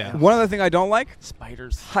agree with you there. Yeah. One other thing I don't like,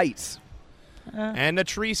 Spiders. heights And a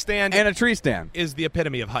tree stand and a tree stand. is the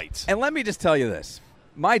epitome of heights. And let me just tell you this.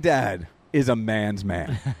 My dad is a man's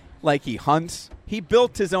man. Like he hunts. He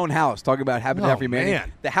built his own house. Talking about Habitat Oh, for Humanity.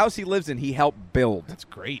 man. The house he lives in, he helped build. That's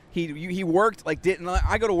great. He worked like didn't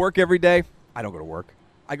I go to work every day? I don't go to work.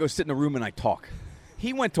 I go sit in a room and I talk.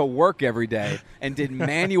 He went to work every day and did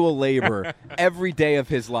manual labor every day of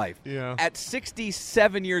his life. Yeah. At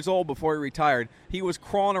 67 years old, before he retired, he was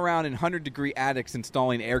crawling around in 100-degree attics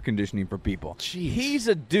installing air conditioning for people. Jeez. He's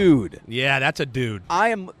a dude. Yeah, that's a dude. I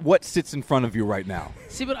am what sits in front of you right now.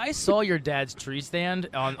 See, but I saw your dad's tree stand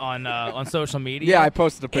on social media. Yeah, I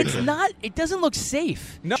posted a picture. It's not. It doesn't look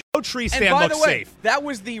safe. No. No tree And stand by looks the way, safe. that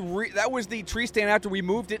was the tree stand after we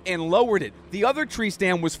moved it and lowered it. The other tree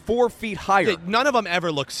stand was 4 feet higher. None of them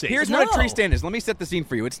ever look safe. Here's No. what a tree stand is. Let me set the scene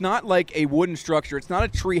for you. It's not like a wooden structure. It's not a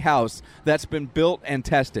tree house that's been built and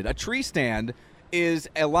tested. A tree stand is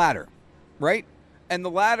a ladder, right? And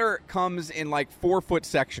the ladder comes in like 4-foot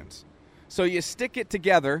sections. So you stick it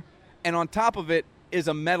together, and on top of it is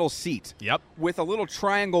a metal seat. Yep. With a little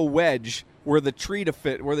triangle wedge where the tree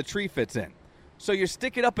fits in. So you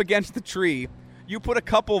stick it up against the tree. You put a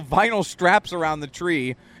couple vinyl straps around the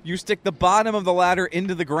tree. You stick the bottom of the ladder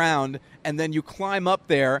into the ground, and then you climb up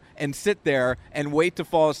there and sit there and wait to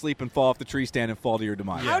fall asleep and fall off the tree stand and fall to your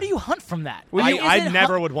demise. How do you hunt from that? I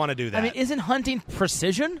never would want to do that. I mean, isn't hunting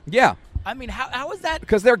precision? Yeah. I mean, how is that?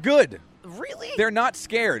 Because they're good. Really? They're not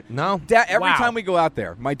scared. No. Every Wow. time we go out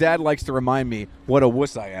there, my dad likes to remind me what a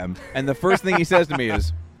wuss I am. And the first thing he says to me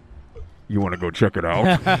is, You want to go check it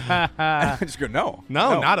out? I just go, no,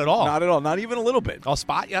 not at all. Not at all. Not even a little bit. I'll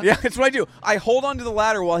spot you. Yeah, that's what I do. I hold onto the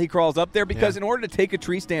ladder while he crawls up there because in order to take a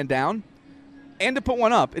tree stand down and to put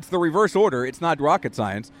one up, it's the reverse order. It's not rocket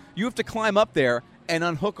science. You have to climb up there and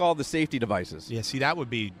unhook all the safety devices. Yeah, see, that would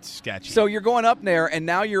be sketchy. So you're going up there, and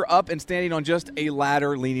now you're up and standing on just a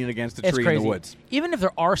ladder leaning against a It's tree crazy. in the woods. Even if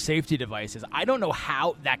there are safety devices, I don't know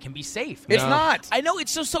how that can be safe. It's not. I know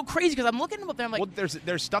it's just so crazy because I'm looking up there. I'm like, well,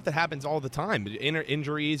 there's stuff that happens all the time.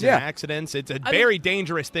 Injuries Yeah. and accidents. It's a very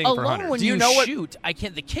dangerous thing for alone hunters. when Do you you know what- shoot, I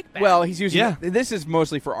can't. The kickback. Well, he's using Yeah. this is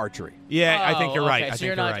mostly for archery. Yeah, I think you're right. Okay, I so think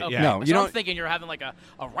you're you're not, right. Okay. Yeah. No, you so I'm don't- thinking you're having like a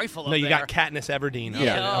rifle. No, up you there. got Katniss Everdeen.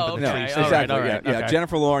 Yeah. up Oh, in the okay. tree. All Exactly. right, all right, Yeah. okay.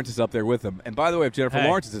 Jennifer Lawrence is up there with him. And by the way, if Jennifer Hey.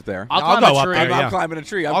 Lawrence is there, I'll I'll climb go a up tree. there, I'm yeah. climbing a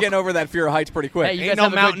tree. I'm I'll getting over that fear of heights pretty quick. Hey, you Ain't guys no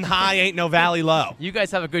have a good- mountain high, ain't no valley low. You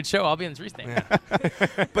guys have a good show. I'll be in the tree stand.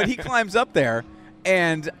 But he climbs up there,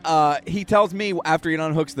 and he tells me after he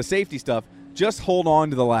unhooks the safety stuff, just hold on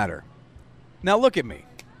to the ladder. Now look at me.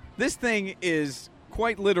 This thing is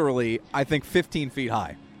quite literally, I think, 15 feet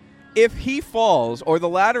high. If he falls or the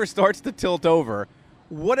ladder starts to tilt over,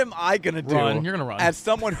 what am I going to do Run. You're gonna run. as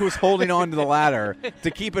someone who's holding on to the ladder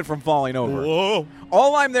to keep it from falling over? Whoa.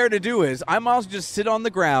 All I'm there to do is I might as well just sit on the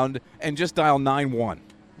ground and just dial 911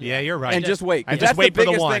 Yeah, you're right. and just wait. 'Cause And that's just wait the for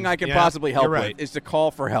the biggest one. thing I can Yeah, possibly help you're right. with is to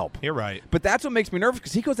call for help. You're right. But that's what makes me nervous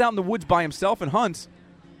because he goes out in the woods by himself and hunts.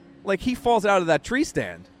 Like he falls out of that tree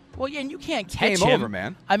stand. Well, yeah, and you can't catch Game him. over,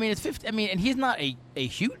 man. I mean, it's 50. I mean, and he's not a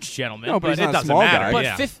huge gentleman. No, but he's it not a doesn't small matter. guy. But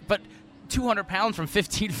Yeah. 200 pounds from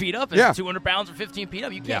 15 feet up is Yeah. 200 pounds from 15 feet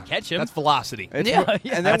up. You can't catch him. That's velocity. It's Yeah, mo-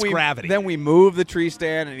 yeah. And then That's we, gravity. Then we move the tree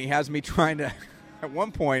stand, and he has me trying to. At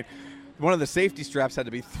one point, one of the safety straps had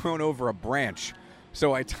to be thrown over a branch,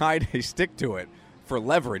 so I tied a stick to it for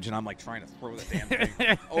leverage, and I'm like trying to throw the damn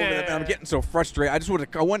thing over the, and I'm getting so frustrated.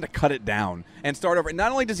 I wanted to cut it down and start over. And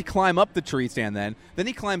not only does he climb up the tree stand, then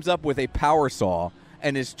he climbs up with a power saw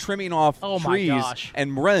and is trimming off Oh, my trees gosh.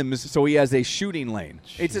 and rims so he has a shooting lane.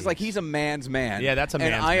 It's just like he's a man's man. Yeah, that's a and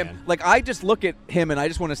man's I am man. like I just look at him and I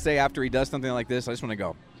just want to say after he does something like this, I just want to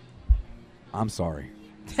go, I'm sorry.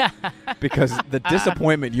 Because the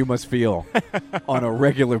disappointment you must feel on a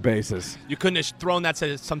regular basis. You couldn't have thrown that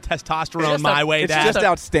some testosterone Just my way, It's Dad. just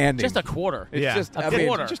outstanding. just a quarter. It's yeah. just, a I mean,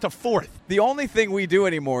 quarter. Just a fourth. the only thing we do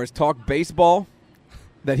anymore is talk baseball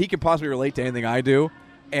that he can possibly relate to anything I do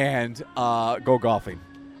and go golfing.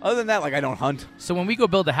 Other than that, like, I don't hunt. So when we go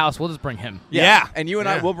build a house, we'll just bring him. Yeah. And you and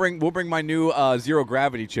I, Yeah. we'll bring my new zero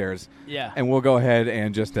gravity chairs. Yeah. And we'll go ahead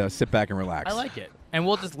and just sit back and relax. I like it. And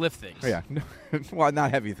we'll just lift things. Yeah. Well,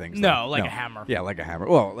 not heavy things. No, though. like a hammer. Yeah, like a hammer.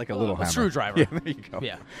 Well, like a little a hammer. screwdriver. Yeah, there you go.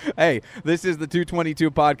 Yeah. Hey, this is the 222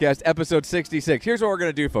 Podcast, episode 66. Here's what we're going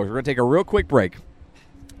to do, folks. We're going to take a real quick break.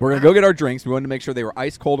 We're going to go get our drinks. We wanted to make sure they were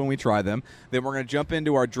ice cold when we try them. Then we're going to jump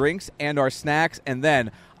into our drinks and our snacks. And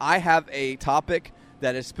then I have a topic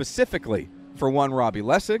that is specifically for one Robbie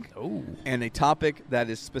Lessig and a topic that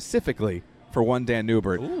is specifically for one Dan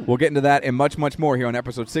Newbert. We'll get into that and much, much more here on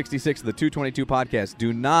episode 66 of the 222 Podcast.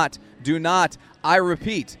 Do not, I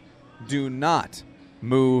repeat, do not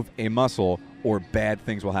move a muscle or bad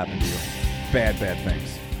things will happen to you. Bad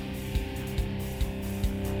things.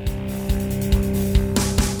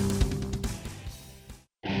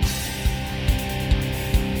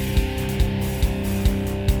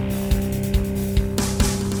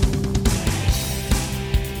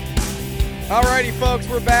 Alrighty, folks,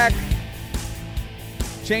 we're back.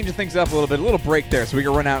 Changing things up a little break there so we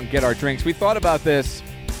can run out and get our drinks. We thought about this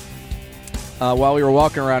while we were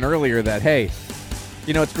walking around earlier that, hey,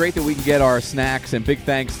 you know, it's great that we can get our snacks, and big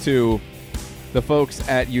thanks to the folks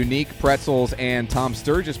at Unique Pretzels and Tom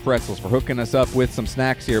Sturgis Pretzels for hooking us up with some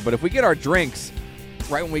snacks here. But if we get our drinks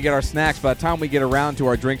right when we get our snacks, by the time we get around to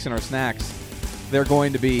our drinks and our snacks, they're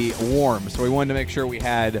going to be warm. So we wanted to make sure we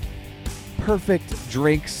had perfect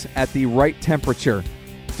drinks at the right temperature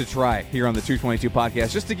to try here on the 222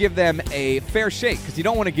 Podcast, just to give them a fair shake, because you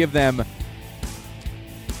don't want to give them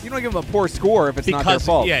a poor score if it's not their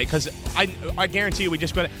fault. Yeah, because I guarantee you we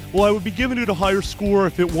just go, well, I would be giving it a higher score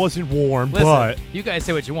if it wasn't warm, Listen, but... you guys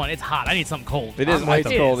say what you want. It's hot. I need something cold. It is ice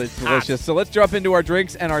cold. It's delicious. So let's jump into our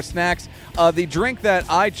drinks and our snacks. The drink that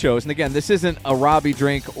I chose, and again, this isn't a Robbie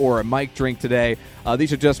drink or a Mike drink today.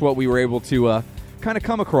 These are just what we were able to kind of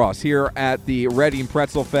come across here at the Reading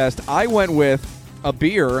Pretzel Fest. I went with a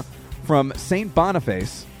beer from St.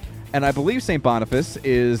 Boniface, and I believe St. Boniface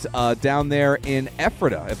is down there in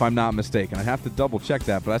Ephrata, if I'm not mistaken. I have to double-check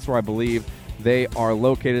that, but that's where I believe they are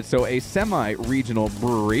located. So a semi-regional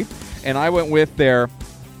brewery, and I went with their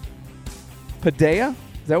Paideia.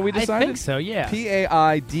 Is that what we decided? I think so, yeah.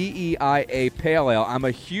 Paideia Pale Ale. I'm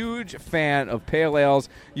a huge fan of pale ales.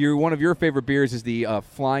 One of your favorite beers is the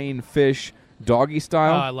Flying Fish Doggy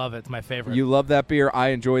Style. Oh, I love it. It's my favorite. You love that beer. I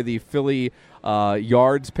enjoy the Philly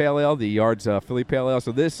Yards Pale Ale, the Yards Philly Pale Ale.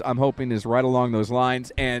 So this, I'm hoping, is right along those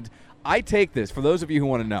lines. And I take this, for those of you who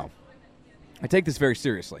want to know, I take this very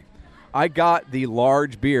seriously. I got the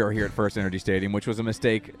large beer here at First Energy Stadium, which was a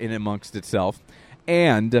mistake in amongst itself.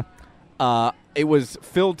 And it was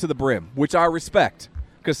filled to the brim, which I respect,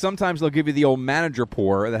 because sometimes they'll give you the old manager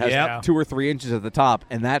pour that has 2 or 3 inches at the top,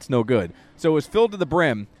 and that's no good. So it was filled to the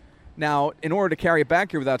brim. Now, in order to carry it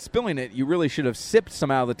back here without spilling it, you really should have sipped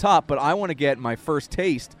some out of the top, but I want to get my first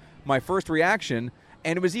taste, my first reaction,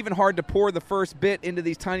 and it was even hard to pour the first bit into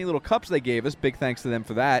these tiny little cups they gave us. Big thanks to them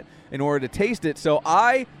for that, in order to taste it. So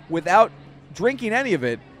I, without drinking any of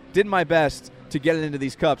it, did my best to get it into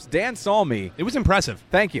these cups. Dan saw me. It was impressive.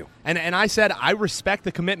 Thank you. And I said I respect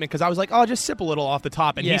the commitment, because I was like, oh, just sip a little off the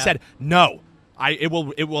top. And Yeah. he said, no. I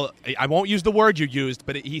won't use the word you used,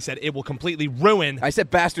 but he said it will completely ruin. I said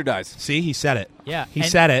bastardize. See, he said it. Yeah. He And-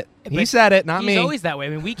 said it. He but said it, not he's me. always that way. I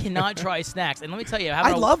mean, we cannot try snacks. And let me tell you,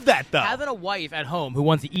 I love that, though. Having a wife at home who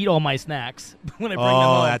wants to eat all my snacks when I bring them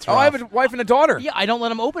Oh, home. that's Oh, I have a wife and a daughter. Yeah, I don't let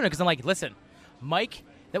them open it because I'm like, listen, Mike,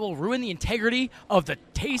 that will ruin the integrity of the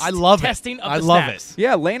taste I love it. testing of I the love snacks. it.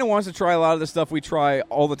 Yeah, Lena wants to try a lot of the stuff we try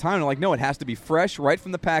all the time. I'm like, no, it has to be fresh right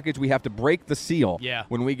from the package. We have to break the seal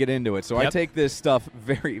when we get into it. So I Yep. take this stuff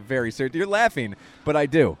very, very seriously. You're laughing, but I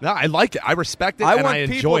do. No, I like it. I respect it, I and want I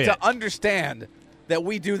people enjoy to it. understand that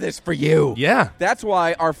we do this for you. Yeah. That's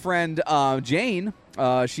why our friend Jane,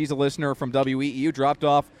 she's a listener from WEEU, dropped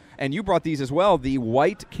off, and you brought these as well, the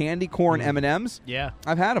white candy corn M&Ms. Yeah.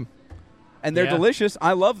 I've had them. And they're Yeah. delicious.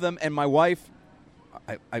 I love them. And my wife,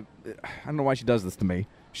 I don't know why she does this to me.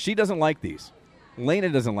 She doesn't like these. Lena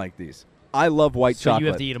doesn't like these. I love white So chocolate. you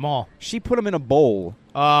have to eat them all. She put them in a bowl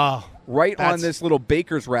Oh, right on that's- this little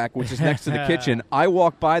baker's rack, which is next to the kitchen. I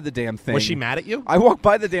walk by the damn thing. was she mad at you? I walk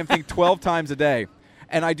by the damn thing 12 times a day.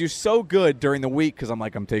 And I do so good during the week because I'm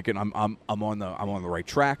like, I'm on the right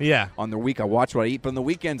track. Yeah. On the week I watch what I eat, but on the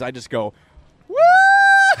weekends I just go, woo!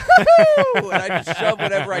 And I just shove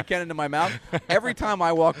whatever I can into my mouth. Every time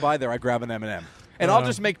I walk by there, I grab an M&M. And I'll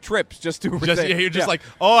just make trips just to You're just like,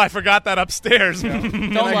 oh, I forgot that upstairs.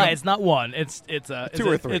 Don't lie, it's not one. It's a Two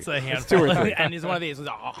or three. It's a handful. It's 2 or 3. And it's one of these.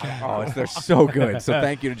 They're so good. So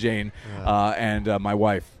thank you to Jane and my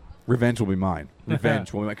wife. Revenge will be mine.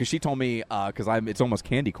 Revenge will be mine. Because she told me, because it's almost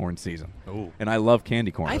candy corn season. Ooh. And I love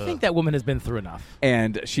candy corn. I think that woman has been through enough.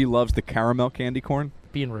 And she loves the caramel candy corn.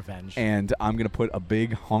 Being revenge. And I'm going to put a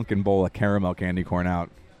big honkin' bowl of caramel candy corn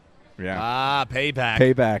out. Yeah. Ah, payback.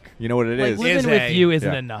 Payback. You know what it like is. living Is with a- you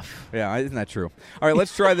isn't Yeah. enough. Yeah, isn't that true? All right,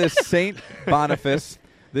 let's try this St. Boniface.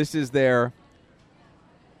 This is their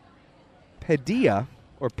Paideia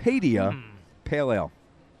Pale Ale.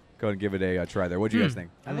 Go ahead and give it a try there. What do you guys think?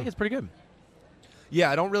 I think it's pretty good. Yeah,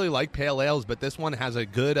 I don't really like pale ales, but this one has a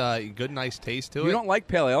good, nice taste to it. You don't like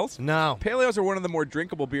pale ales? No, Pale ales are one of the more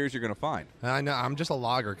drinkable beers you're going to find. I know. I'm just a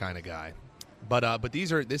lager kind of guy, but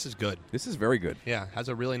this is good. This is very good. Yeah, has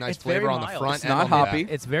a really nice It's very flavor on the mild. front. It's and not on the hoppy.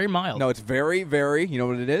 back. It's very mild. No, it's very, very, you know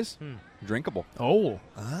what it is? Drinkable. Oh.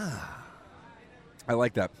 I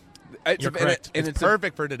like that. You're correct. It's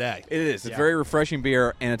perfect for today. It is. It's Yeah. very refreshing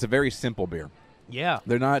beer, and it's a very simple beer. Yeah.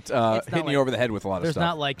 They're not hitting like- you over the head with a lot of There's stuff.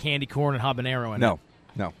 not like candy corn and habanero in it.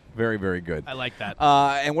 No. Very, very good. I like that.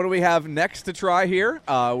 And what do we have next to try here?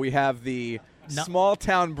 We have the No- Small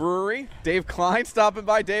Town Brewery. Dave Klein stopping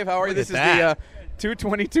by. Dave, how are you? Look This at is the that.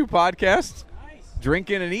 222 podcast.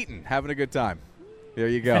 Drinking and eating, having a good time. There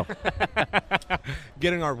you go.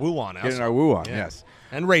 Getting our woo on us. Getting our woo on, Yeah. yes.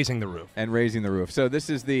 And raising the roof. And raising the roof. So this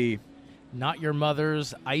is the... Not your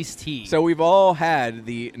mother's iced tea. So we've all had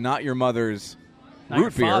the Not Your Mother's Not root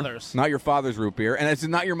your beer. father's. Not Your Father's root beer. And it's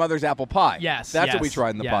Not Your Mother's apple pie. Yes. That's yes, what we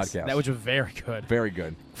tried in the yes. podcast. That was very good. Very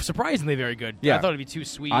good. Surprisingly very good. Yeah. I thought it'd be too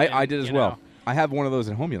sweet. I and, did as you well. know. I have one of those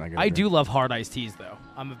at home. You like? I do love hard iced teas, though.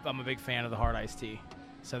 I'm a big fan of the hard iced tea.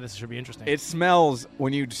 So this should be interesting. It smells,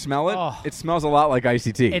 when you smell it, Oh. it smells a lot like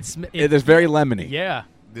iced tea. It's- It's very lemony. yeah.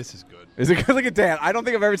 This is good. Is it good? Look at Dan. I don't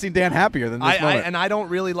think I've ever seen Dan happier than this moment. And I don't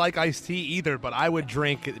really like iced tea either, but I would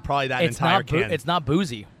drink probably that It's entire not can. it's not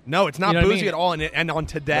boozy. No, it's not You know what I boozy mean? at all. And on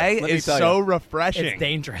today, Let me it's tell so you. refreshing. It's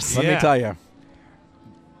dangerous. Let Yeah. me tell you.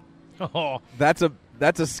 Oh, That's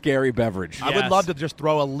a scary beverage. I would Yes. love to just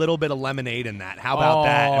throw a little bit of lemonade in that. How about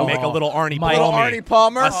that? And make a little Arnie Mike. Palmer. Little Arnie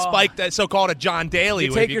Palmer? A spike, that so-called a John Daly,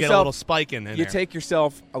 You where take you get a yourself- little spike in there. You take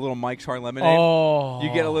yourself a little Mike's Hard Lemonade. Oh.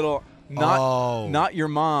 You get a little not your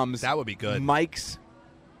mom's. That would be good. Mike's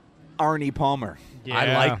Arnie Palmer.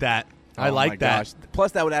 I like that. I Oh, like my that. gosh.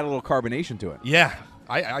 Plus, that would add a little carbonation to it. Yeah.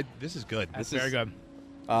 This is good. That's This very is good.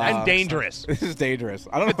 and dangerous. This is dangerous.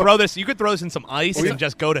 I don't You could know. throw this. You could throw this in some ice and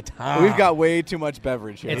just go to town. We've got way too much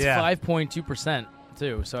beverage here. It's Yeah. 5.2%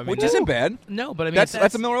 too. So I mean, Which isn't bad. No, but I mean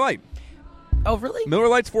That's a Miller Lite. Oh, really? Miller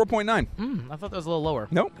Lite's 4.9. I thought that was a little lower.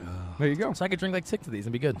 Nope. There you go. So I could drink like 6 of these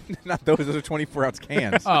and be good. Not those. Those are 24-ounce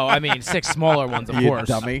cans. Oh, I mean 6 smaller ones, of You course.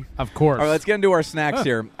 dummy. Of course. All right, let's get into our snacks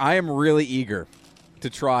here. I am really eager to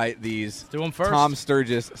try these do 'em first. Tom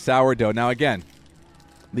Sturgis sourdough. Now, again,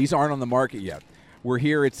 these aren't on the market yet. We're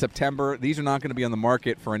here. It's September. These are not going to be on the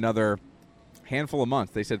market for another handful of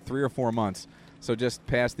months. They said 3 or 4 months. So just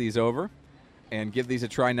pass these over and give these a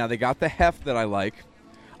try. Now, they got the heft that I like.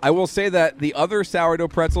 I will say that the other sourdough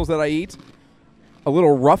pretzels that I eat, a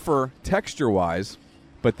little rougher texture-wise,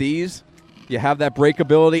 but these, you have that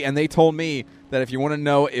breakability, and they told me that if you want to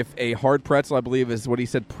know if a hard pretzel, I believe is what he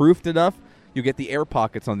said, proofed enough, you get the air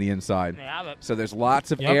pockets on the inside. They have it. So there's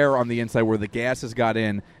lots of Yep. air on the inside where the gases got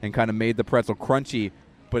in and kind of made the pretzel crunchy,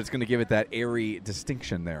 but it's going to give it that airy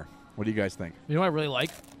distinction there. What do you guys think? You know what I really like?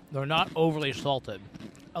 They're not overly salted.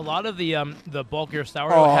 A lot of the bulkier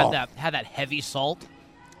sourdough had that heavy salt.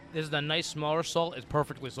 This is a nice smaller salt. It's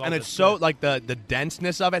perfectly salted. And it's so like the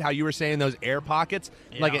denseness of it. How you were saying those air pockets,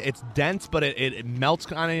 like Yeah. it's dense, but it melts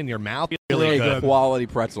kind of in your mouth. Really Really good good. quality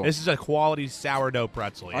pretzel. This is a quality sourdough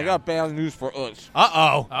pretzel. Yeah. I got bad news for us.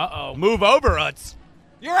 Uh-oh. Move over, Utz.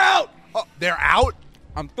 You're out! Oh, they're out.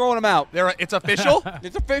 I'm throwing them out. It's official.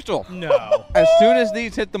 It's official. No. As soon as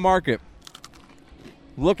these hit the market,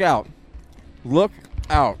 look out. Look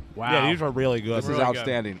out. Wow. Yeah, these are really good. This is Really good.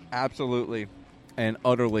 outstanding. Absolutely and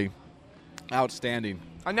utterly outstanding.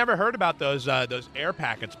 I never heard about those air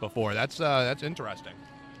packets before. That's interesting.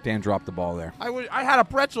 Dan dropped the ball there. I had a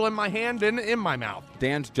pretzel in my hand and in my mouth.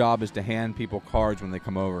 Dan's job is to hand people cards when they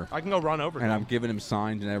come over. I can go run over. And to I'm them. giving him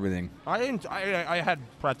signs and everything. I had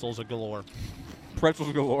pretzels galore.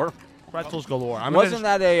 Pretzels galore. Pretzels galore. Wasn't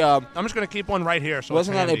that a I'm just gonna keep one right here. So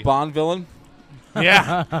wasn't it's that a handy. Bond villain?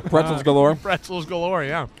 Yeah, Pretzels galore. pretzels galore.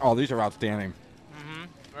 Yeah. Oh, these are outstanding.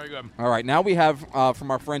 Very good. All right, now we have from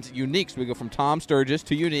our friends at Unique. So we go from Tom Sturgis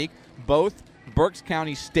to Unique, both Berks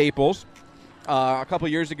County staples. A couple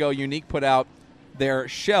years ago, Unique put out their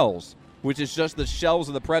shells, which is just the shells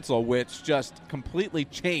of the pretzel, which just completely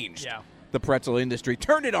changed the pretzel industry,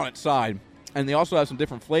 turned it on its side. And they also have some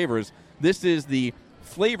different flavors. This is the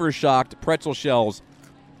Flavor Shocked Pretzel Shells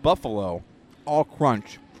Buffalo, all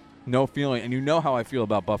crunch, no feeling. And you know how I feel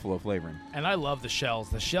about buffalo flavoring. And I love the shells.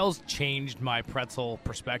 The shells changed my pretzel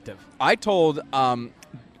perspective. I told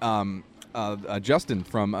Justin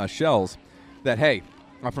from Shells that, hey,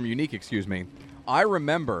 from Unique, excuse me, I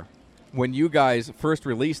remember when you guys first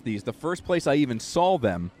released these, the first place I even saw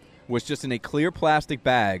them was just in a clear plastic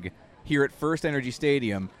bag here at First Energy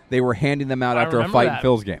Stadium. They were handing them out I after a remember Fight that. and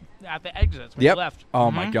Phil's game. At the exits when Yep. you left. Oh,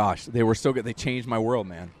 my gosh. They were so good. They changed my world,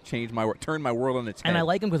 man. Changed my world. Turned my world on its head. And I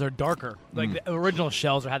like them because they're darker. Like the original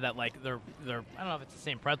shells had that they're I don't know if it's the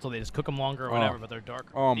same pretzel. They just cook them longer or whatever, but they're darker.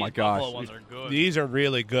 Oh, my These gosh. Buffalo ones are good. These are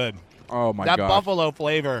really good. Oh, my that gosh. buffalo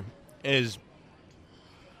flavor is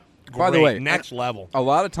great. By the way, next level. A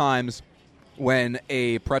lot of times when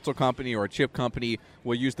a pretzel company or a chip company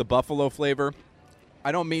will use the buffalo flavor,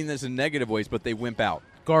 I don't mean this in negative ways, but they wimp out.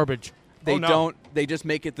 Garbage. They Oh, no. don't. They just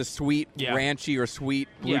make it the sweet, Yeah. ranchy or sweet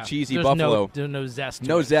blue Yeah. cheesy There's buffalo. There's no zest. To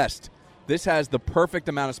No it. zest. This has the perfect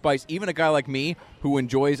amount of spice. Even a guy like me who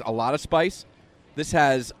enjoys a lot of spice, this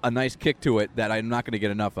has a nice kick to it that I'm not going to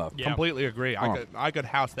get enough of. Yeah. Completely agree. Oh. I could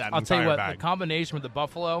house that I'll entire tell you what, bag. the combination with the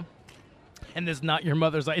buffalo and this not your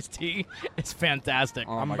mother's iced tea is fantastic.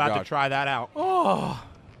 Oh, I'm my about gosh. to try that out.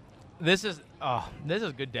 This is a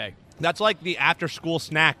good day. That's like the after-school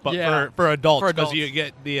snack, but Yeah. for adults, For because adults. you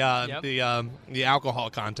get the alcohol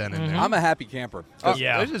content in there. I'm a happy camper. 'Cause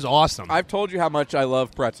Yeah. This is awesome. I've told you how much I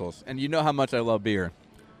love pretzels, and you know how much I love beer.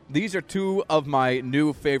 These are two of my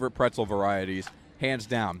new favorite pretzel varieties, hands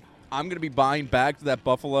down. I'm going to be buying bags of that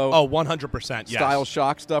Buffalo 100%. Yes. style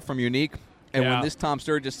shock stuff from Unique. And when Yeah. this Tom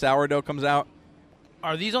Sturgis sourdough comes out,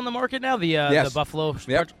 Are these on the market now? The Yes. buffalo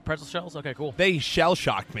Yep. pretzel shells. Okay, cool. They shell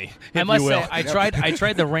shocked me. I if must you will. say, I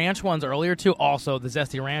tried the ranch ones earlier too. Also, the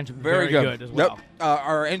zesty ranch, very good as well. Yep.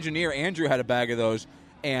 Our engineer, Andrew, had a bag of those.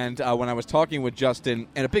 And when I was talking with Justin,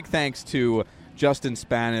 and a big thanks to Justin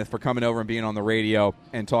Spaneth, for coming over and being on the radio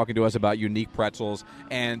and talking to us about Unique Pretzels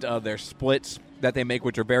and their splits that they make,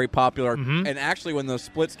 which are very popular. Mm-hmm. And actually, when those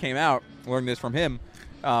splits came out, learned this from him,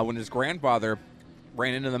 when his grandfather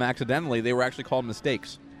ran into them accidentally, they were actually called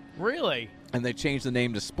mistakes. Really? And they changed the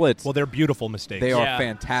name to splits. Well, they're beautiful mistakes. They are Yeah.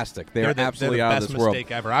 fantastic. They're the, absolutely they're the out best of this world.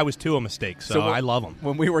 mistake ever. I was too a mistake, so I love them.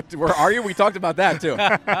 When we were where are you? We talked about that too.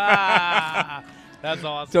 That's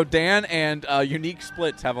awesome. So Dan and Unique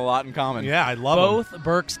Splits have a lot in common. Yeah, I love them. Both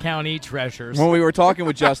Berks County treasures. When we were talking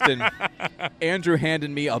with Justin, Andrew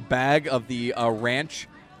handed me a bag of the ranch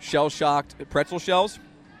shell-shocked pretzel shells,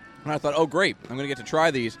 and I thought, oh, great, I'm going to get to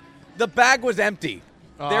try these. The bag was empty.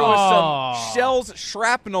 There was some shells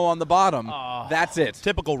shrapnel on the bottom. That's it.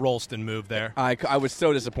 Typical Rolston move there. I was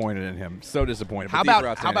so disappointed in him. So disappointed. How But these are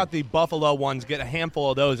about outstanding. the Buffalo ones? Get a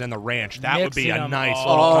handful of those and the ranch. That would be Mixing a them nice all.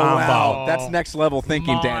 little Oh, combo. wow. That's next level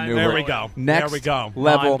thinking, Dan Newberg. There we go. Next There we go.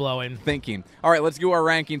 level Mind-blowing. thinking. All right, let's do our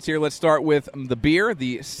rankings here. Let's start with the beer,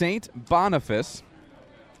 the St. Boniface.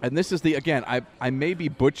 And this is again, I may be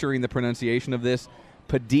butchering the pronunciation of this.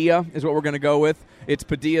 Padilla is what we're going to go with. It's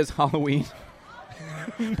Padilla's Halloween.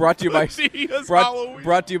 Brought to you by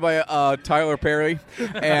brought to you by Tyler Perry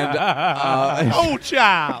and Oh,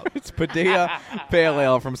 child. it's Padilla Pale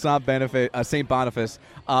Ale from St. Boniface.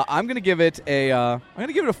 I'm going to give it a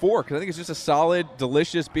 4 because I think it's just a solid,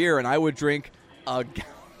 delicious beer, and I would drink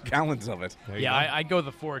gallons of it. Yeah, I go with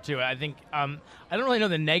the 4 too. I think I don't really know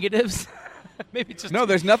the negatives. Maybe it's just No,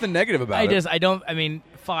 there's nothing negative about it. I mean,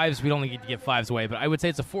 5s, we don't need to give 5s away, but I would say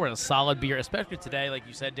it's a 4. It's a solid beer, especially today, like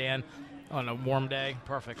you said, Dan, on a warm day.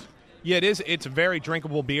 Perfect. Yeah, it is. It's a very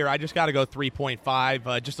drinkable beer. I just got to go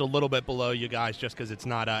 3.5, just a little bit below you guys, just because it's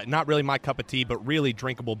not really my cup of tea, but really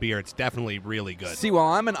drinkable beer. It's definitely really good. See,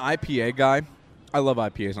 while I'm an IPA guy, I love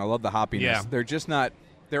IPAs and I love the hoppiness. Yeah. They're just not.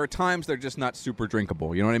 There are times they're just not super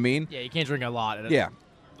drinkable. You know what I mean? Yeah, you can't drink a lot. Yeah. on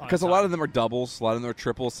Because a its lot own. of them are doubles, a lot of them are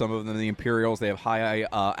triples, some of them are the Imperials. They have high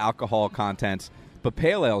alcohol contents. But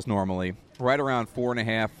pale ales normally, right around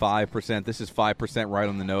 4.5%, 5%. This is 5% right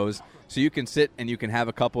on the nose. So you can sit and you can have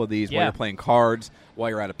a couple of these while Yeah. you're playing cards, while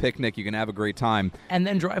you're at a picnic. You can have a great time And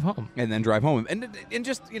then drive home. and then drive home. And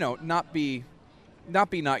just, not be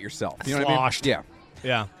not yourself. You know Sloshed. what I mean? Yeah.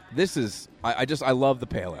 Yeah. This is, I love the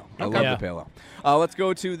pale ale. I Okay. love Yeah. the pale ale. Let's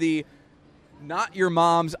go to the Not Your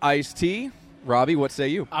Mom's Iced Tea. Robbie, what say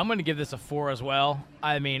you? I'm going to give this a 4 as well.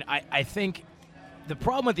 I mean, I think the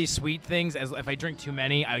problem with these sweet things is if I drink too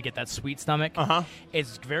many, I would get that sweet stomach. Uh-huh.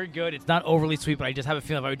 It's very good. It's not overly sweet, but I just have a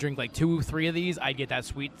feeling if I would drink like 2, 3 of these, I'd get that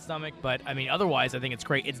sweet stomach. But, I mean, otherwise, I think it's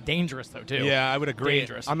great. It's dangerous, though, too. Yeah, I would agree.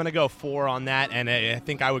 Dangerous. I'm going to go 4 on that, and I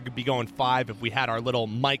think I would be going 5 if we had our little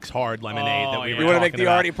Mike's Hard Lemonade Oh, that we yeah. were You want to make talking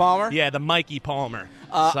the about. Artie Palmer? Yeah, the Mikey Palmer.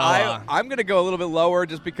 I'm going to go a little bit lower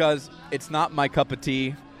just because it's not my cup of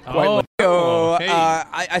tea. Quite Oh. low. Hey.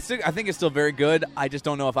 I think it's still very good. I just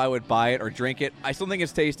don't know if I would buy it or drink it. I still think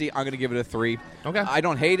it's tasty. I'm going to give it a 3. Okay. I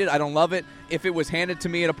don't hate it. I don't love it. If it was handed to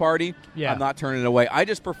me at a party, Yeah. I'm not turning it away. I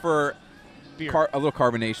just prefer Beer. a little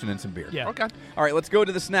carbonation and some beer. Yeah. Okay. All right, let's go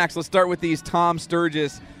to the snacks. Let's start with these Tom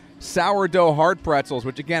Sturgis sourdough hard pretzels,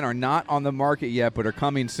 which, again, are not on the market yet but are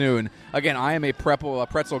coming soon. Again, I am a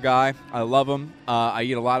pretzel guy. I love them. I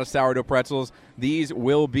eat a lot of sourdough pretzels. These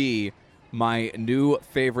will be my new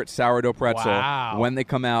favorite sourdough pretzel. Wow. When they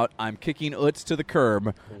come out, I'm kicking Utz to the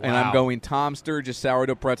curb, and I'm Wow. going Tom Sturgis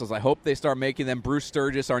sourdough pretzels. I hope they start making them. Bruce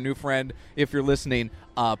Sturgis, our new friend, if you're listening,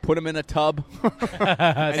 put them in a tub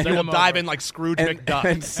And you will dive in like Scrooge and, McDuck.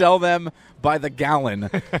 and sell them by the gallon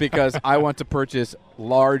because I want to purchase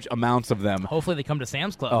large amounts of them. Hopefully they come to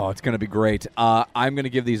Sam's Club. Oh, it's going to be great. I'm going to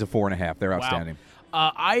give these a 4.5. They're outstanding.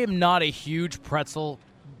 Wow. I am not a huge pretzel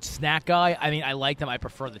snack guy. I mean, I like them. I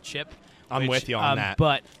prefer the chip. I'm with you on that.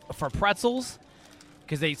 But for pretzels,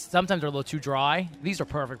 because they sometimes are a little too dry, these are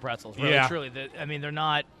perfect pretzels. Really, Yeah. truly. I mean, they're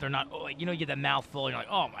not. Like, you get that mouthful. And you're like,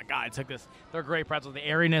 oh my god, I took this. They're great pretzels. The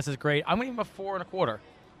airiness is great. I'm gonna give them a 4.25.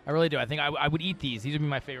 I really do. I think I would eat these. These would be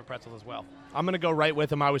my favorite pretzels as well. I'm going to go right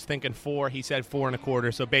with him. I was thinking 4. He said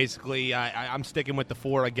 4.25. So basically, I'm sticking with the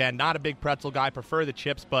 4 again. Not a big pretzel guy. Prefer the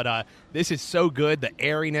chips, but this is so good. The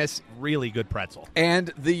airiness, really good pretzel.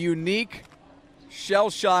 And the unique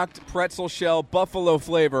shell-shocked pretzel shell buffalo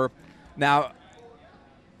flavor. Now,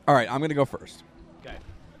 all right, I'm going to go first. Okay.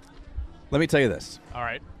 Let me tell you this. All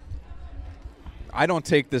right. I don't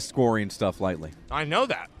take this scoring stuff lightly. I know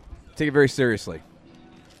that. Take it very seriously.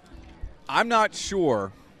 I'm not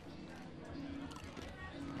sure.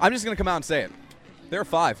 I'm just going to come out and say it. They're a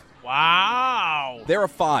 5. Wow. They're a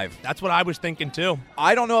 5. That's what I was thinking, too.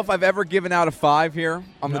 I don't know if I've ever given out a 5 here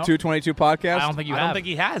on the No. 222 podcast. I don't think you I have. don't think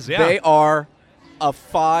he has, yeah. They are A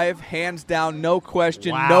 5, hands down, no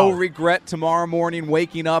question, Wow. no regret tomorrow morning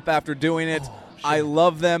waking up after doing it. I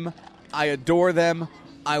love them. I adore them.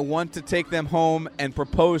 I want to take them home and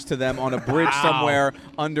propose to them on a bridge somewhere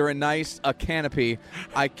under a nice canopy.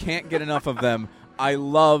 I can't get enough of them. I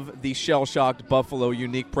love the shell-shocked Buffalo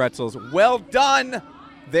Unique Pretzels. Well done.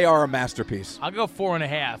 They are a masterpiece. I'll go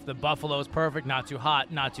 4.5. The Buffalo is perfect, not too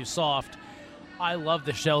hot, not too soft. I love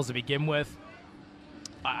the shells to begin with.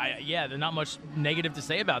 There's not much negative to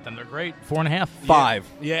say about them. They're great. 4.5. 5.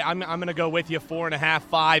 Yeah, I'm going to go with you 4.5,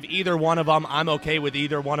 5. Either one of them, I'm okay with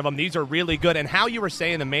either one of them. These are really good. And how you were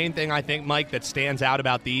saying, the main thing I think, Mike, that stands out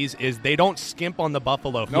about these is they don't skimp on the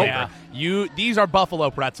Buffalo flavor. Yeah. These are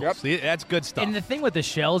Buffalo pretzels. That's good stuff. And the thing with the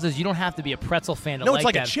shells is you don't have to be a pretzel fan to No, like it's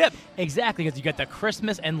like them. a chip. Exactly, because you get the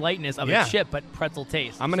crispness and lightness of Yeah. a chip, but pretzel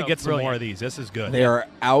taste. I'm going to So get some brilliant. more of these. This is good. They are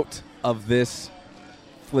out of this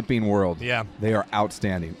flipping world. Yeah. They are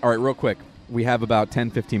outstanding. All right, real quick. We have about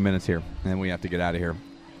 10, 15 minutes here, and then we have to get out of here.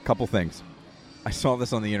 Couple things. I saw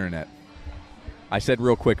this on the internet. I said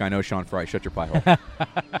real quick, I know, Sean Fry, shut your pie hole.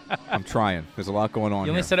 I'm trying. There's a lot going on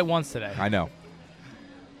You only here. said it once today. I know.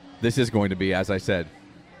 This is going to be, as I said,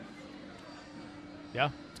 Yeah?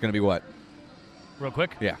 it's going to be what? Real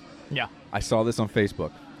quick? Yeah. Yeah. I saw this on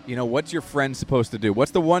Facebook. You know, what's your friend supposed to do?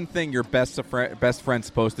 What's the one thing your best friend's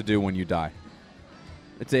supposed to do when you die?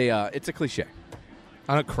 It's a cliche.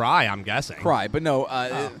 I don't cry, I'm guessing. Cry, but no.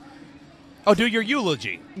 Oh, do your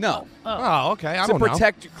eulogy. No. Oh, okay. I To don't know.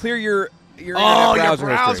 protect, clear your Oh, internet your browser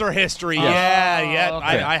browser history. history. Yeah.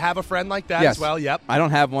 Okay. I have a friend like that Yes. as well. Yep. I don't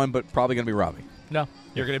have one, but probably going to be Robbie. No.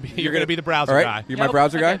 You're gonna be the browser All right? guy. You're my Yep.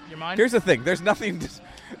 browser guy? Okay. You're mine. Here's the thing. There's nothing.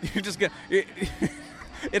 You're just going to.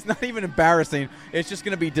 It's not even embarrassing. It's just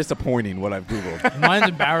going to be disappointing what I've Googled. Mine's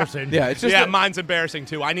embarrassing. Yeah, it's just. Yeah, mine's embarrassing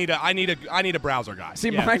too. I need a browser guy. See,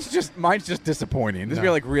 Yeah. mine's just disappointing. Just be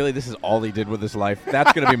like, really, this is all he did with his life.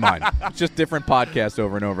 That's going to be mine. It's just different podcasts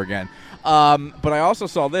over and over again. But I also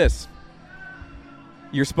saw this.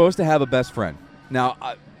 You're supposed to have a best friend. Now,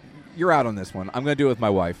 you're out on this one. I'm going to do it with my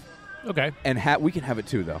wife, Okay. and we can have it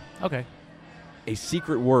too, though. Okay. A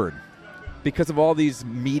secret word, because of all these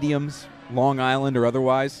mediums, Long Island or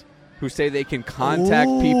otherwise, who say they can contact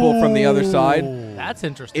people from the other side. That's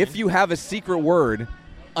interesting. If you have a secret word,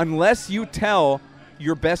 unless you tell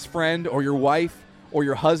your best friend or your wife or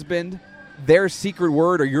your husband their secret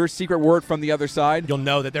word or your secret word from the other side, You'll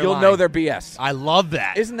know that they're you'll lying. know they're BS. I love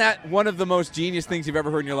that. Isn't that one of the most genius things you've ever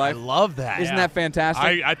heard in your I life? love that. Isn't that fantastic?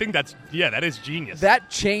 I think that is genius. That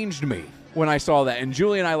changed me when I saw that. And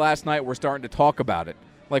Julie and I last night were starting to talk about it.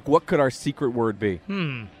 Like, what could our secret word be?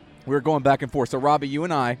 We were going back and forth. So, Robbie, you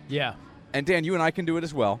and I, Yeah. and Dan, you and I can do it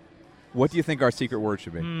as well. What do you think our secret word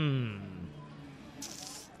should be?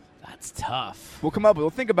 That's tough. We'll come up with. We'll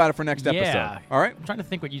think about it for next episode. Yeah. All right. I'm trying to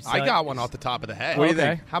think what you said. I got one off the top of the head. What do you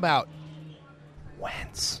Okay. think? How about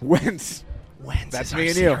Wentz? Wentz. Wentz. That's is me our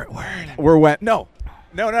and you. secret word. We're Wentz. No.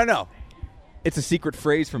 It's a secret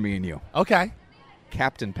phrase for me and you. Okay.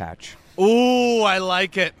 Captain Patch. Ooh, I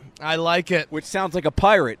like it. Which sounds like a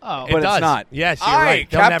pirate, Oh. but It does. it's not. Yes, you're Aye, right.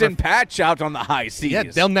 They'll Captain never- Patch out on the high seas. Yeah,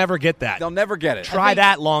 they'll never get that. They'll never get it. Try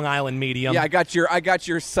that, Long Island medium. Yeah, I got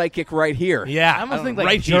your psychic right here. Yeah. I almost think like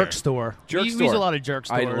right jerk here. store. Jerk we store. use a lot of jerk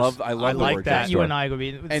I stores. love I the like word that. jerk You store. and I would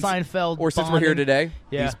be with And Seinfeld. Or since we're here Bonding. today,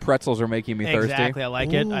 Yeah. these pretzels are making me thirsty. Exactly. I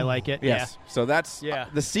like it. I like it. Yes. So that's Yeah.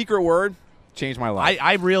 the secret word changed my life.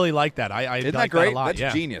 I really like that. I Isn't like that great? a lot. That's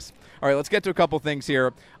yeah. genius. All right, let's get to a couple things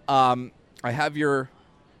here. I have your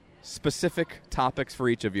specific topics for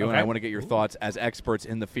each of you, and Okay. I want to get your thoughts as experts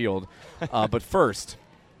in the field. But first,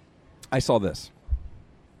 I saw this.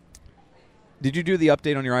 Did you do the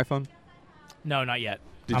update on your iPhone? No, not yet.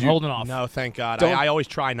 Did I'm you- holding off. No, thank God. Don't- I always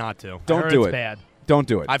try not to. Don't heard do it's it. bad. Don't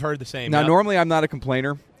do it. I've heard the same. Now, yep. normally I'm not a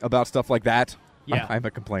complainer about stuff like that. Yeah. I'm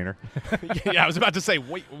a complainer. Yeah, I was about to say,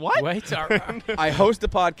 wait, what? Wait. I host a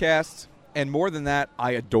podcast, and more than that,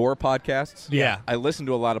 I adore podcasts. Yeah. I listen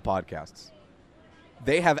to a lot of podcasts.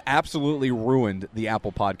 They have absolutely ruined the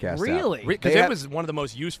Apple Podcast app. Really? Because They it have- was one of the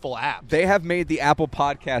most useful apps. They have made the Apple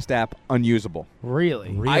Podcast app unusable.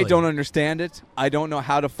 Really? I don't understand it. I don't know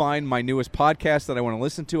how to find my newest podcast that I want to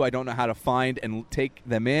listen to. I don't know how to find and take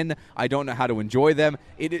them in. I don't know how to enjoy them.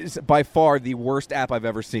 It is by far the worst app I've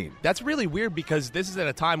ever seen. That's really weird because this is at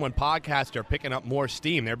a time when podcasts are picking up more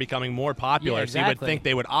steam. They're becoming more popular. Yeah, So you would exactly. think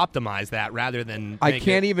they would optimize that rather than I make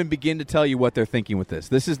can't it- even begin to tell you what they're thinking with this.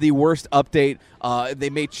 This is the worst update. They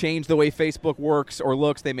may change the way Facebook works or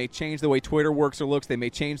looks. They may change the way Twitter works or looks. They may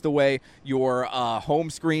change the way your home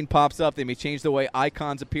screen pops up. They may change the way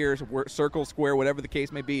icons appear, circle, square, whatever the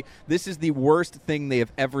case may be. This is the worst thing they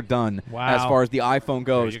have ever done Wow. as far as the iPhone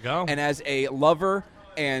goes. There you go. And as a lover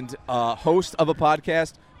and host of a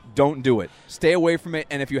podcast, don't do it. Stay away from it.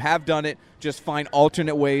 And if you have done it, just find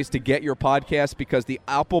alternate ways to get your podcast, because the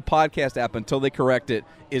Apple Podcast app, until they correct it,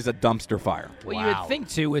 is a dumpster fire. Well, you would think,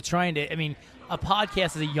 too, with trying to, a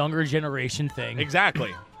podcast is a younger generation thing.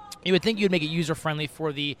 Exactly. You would think you'd make it user-friendly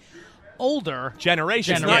for the older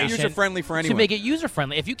generation. It's not user-friendly for anyone. To make it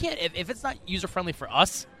user-friendly. If you can't, if it's not user-friendly for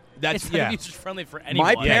us, it's not user-friendly for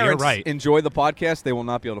anyone. My parents enjoy the podcast. They will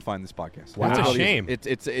not be able to find this podcast. Wow. That's a shame. It's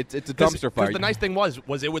a dumpster fire. Because the nice thing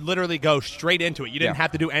was it would literally go straight into it. You didn't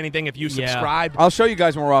have to do anything if you subscribed. I'll show you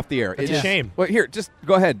guys when we're off the air. It's a shame. Well, here, just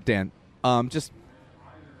go ahead, Dan. Just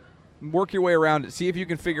work your way around it. See if you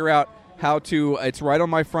can figure out how to. It's right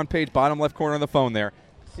on my front page, bottom left corner of the phone there.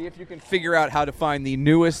 See if you can figure out how to find the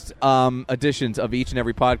newest editions of each and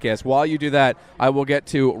every podcast. While you do that, I will get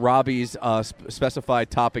to Robbie's specified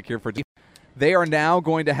topic here for. They are now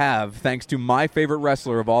going to have, thanks to my favorite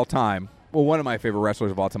wrestler of all time, well, one of my favorite wrestlers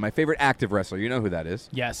of all time, my favorite active wrestler. You know who that is?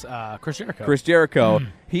 Yes, Chris Jericho. Chris Jericho.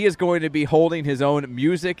 He is going to be holding his own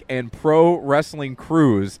music and pro wrestling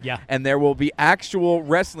cruise. Yeah. And there will be actual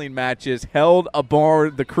wrestling matches held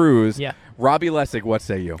aboard the cruise. Yeah. Robbie Lessig, what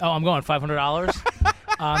say you? Oh, I'm going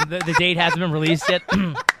 $500. The date hasn't been released yet.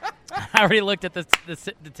 I already looked at the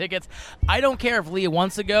tickets. I don't care if Leah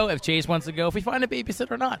wants to go, if Chase wants to go, if we find a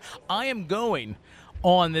babysitter or not. I am going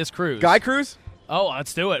on this cruise. Guy cruise? Oh,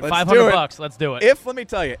 let's do it. Let's $500. Let's do it. Let me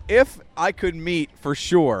tell you, if I could meet for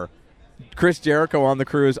sure Chris Jericho on the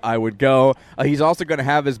cruise, I would go. He's also going to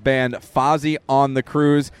have his band Fozzy on the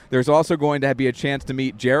cruise. There's also going to be a chance to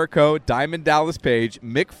meet Jericho, Diamond Dallas Page,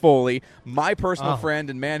 Mick Foley, my personal friend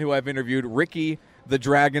and man who I've interviewed, Ricky the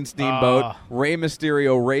Dragon Steamboat, Rey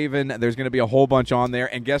Mysterio, Raven. There's going to be a whole bunch on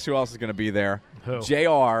there. And guess who else is going to be there? Who?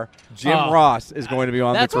 JR. Jim Ross is going to be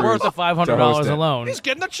on the cruise. That's worth the $500 alone. He's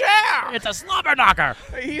getting a chair. It's a slobber knocker.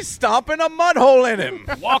 He's stomping a mud hole in him.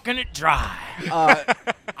 Walking it dry.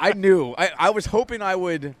 I knew. I was hoping I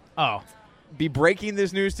would be breaking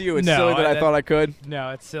this news to you. It's silly that I thought I could. No,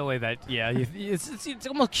 it's silly that, it's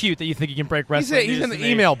almost cute that you think you can break wrestling He's news in to the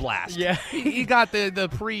me. email blast. Yeah. He got the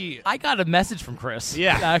pre. I got a message from Chris.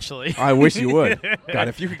 Yeah. Actually. I wish you would. God,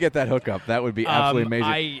 if you could get that hookup, that would be absolutely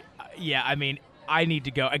amazing. I need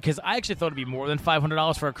to go because I actually thought it'd be more than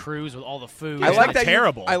 $500 for a cruise with all the food. I like that.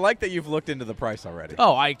 Terrible. I like that you've looked into the price already.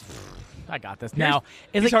 Oh, I got this. Now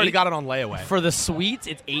He's already got it on layaway. For the suites,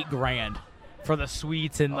 it's $8,000 for the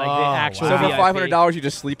suites and the actual. So for VIP. $500, you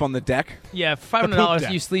just sleep on the deck. Yeah, for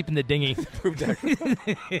 $500 you sleep in the dinghy. For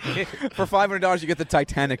 $500, you get the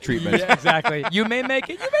Titanic treatment. Yeah, exactly. You may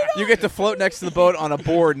make it. You may not. You get to float next to the boat on a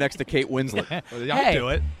board next to Kate Winslet. I'll do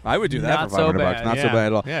it. I would do that Not for so $500. bad. Not so bad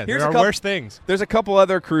at all. Yeah, Here's there are worse things. There's a couple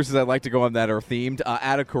other cruises I'd like to go on that are themed.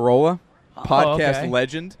 Ada Corolla, podcast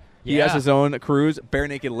legend. He has his own cruise. Bare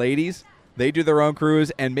Naked Ladies, they do their own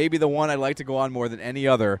cruise. And maybe the one I'd like to go on more than any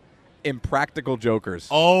other, Impractical Jokers.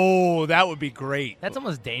 Oh, that would be great. That's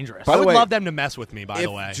almost dangerous. By I the would way, love them to mess with me, by the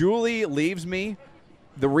way. If Julie leaves me,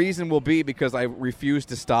 the reason will be because I refuse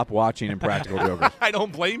to stop watching Impractical Jokers. I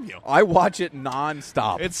don't blame you. I watch it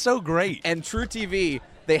nonstop. It's so great. And True TV,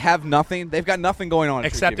 they have nothing. They've got nothing going on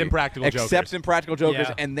Except True TV. Impractical Jokers. Except Impractical Jokers,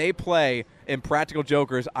 Yeah. and they play Impractical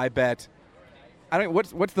Jokers. I bet. I don't.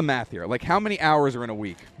 What's the math here? Like, how many hours are in a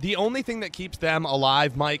week? The only thing that keeps them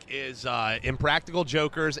alive, Mike, is Impractical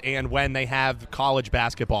Jokers and when they have college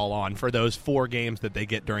basketball on for those 4 games that they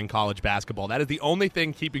get during college basketball. That is the only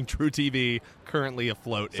thing keeping True TV currently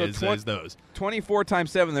afloat is those. 24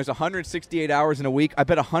 times 7, there's 168 hours in a week. I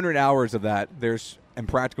bet 100 hours of that, there's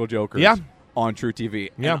Impractical Jokers on True TV.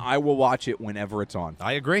 Yeah. And I will watch it whenever it's on.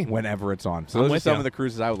 I agree. Whenever it's on. So I'm those are with some you. of the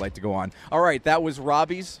cruises I would like to go on. All right, that was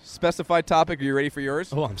Robbie's specified topic. Are you ready for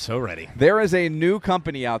yours? Oh, I'm so ready. There is a new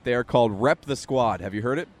company out there called Rep the Squad. Have you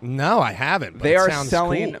heard it? No, I haven't. But They it are sounds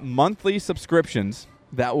selling cool. monthly subscriptions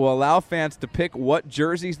that will allow fans to pick what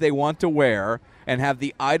jerseys they want to wear and have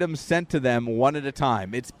the items sent to them one at a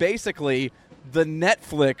time. It's basically the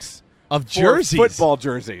Netflix of for jerseys. football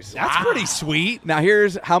jerseys. That's pretty sweet. Now,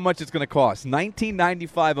 here's how much it's going to cost.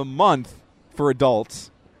 $19.95 a month for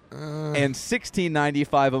adults and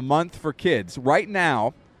 $16.95 a month for kids. Right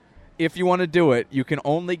now, if you want to do it, you can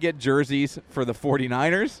only get jerseys for the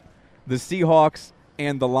 49ers, the Seahawks,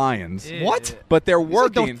 and the Lions. What? But they're These are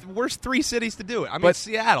the working. worst 3 cities to do it. I mean, But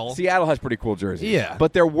Seattle. Seattle has pretty cool jerseys. Yeah.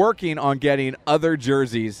 But they're working on getting other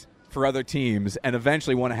jerseys for other teams and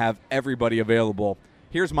eventually want to have everybody available.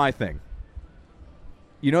 Here's my thing.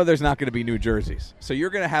 You know there's not going to be new jerseys. So you're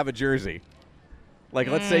going to have a jersey. Like,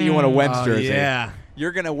 let's say you want a Wentz jersey. Yeah.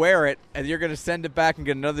 you're going to wear it, and you're going to send it back and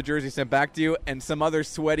get another jersey sent back to you, and some other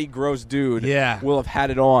sweaty, gross dude will have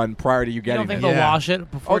had it on prior to you getting it. You don't think they'll wash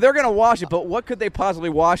it before? Oh, they're going to wash it, but what could they possibly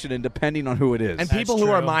wash it in depending on who it is? And people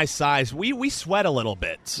who are my size, we sweat a little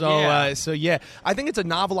bit. So, I think it's a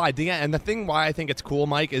novel idea. And the thing why I think it's cool,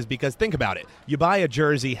 Mike, is because think about it. You buy a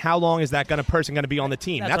jersey, how long is that person going to be on the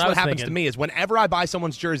team? That's what happens to me is whenever I buy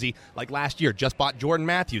someone's jersey, like last year, just bought Jordan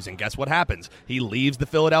Matthews, and guess what happens? He leaves the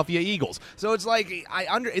Philadelphia Eagles. So it's like,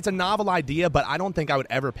 it's a novel idea, but I don't think I would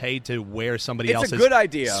ever pay to wear somebody else's good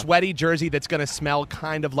idea. Sweaty jersey that's going to smell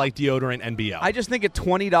kind of like deodorant and BO. I just think at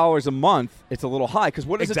 $20 a month, it's a little high, because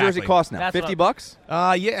what does a jersey cost now? That's $50?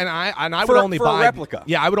 And I for, would only for buy a replica.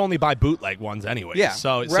 Yeah, I would only buy bootleg ones anyway. Yeah,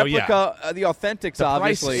 so replica. The authentics the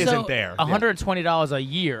obviously price isn't there. $120 a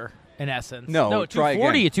year. In essence, no,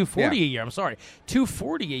 $240 a year. I'm sorry,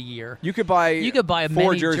 $240 a year. You could buy 4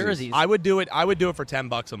 many jerseys. I would do it for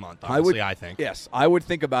 $10 a month. Honestly, I think. Yes, I would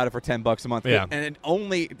think about it for $10 a month. Yeah, and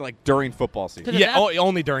only like during football season. Yeah,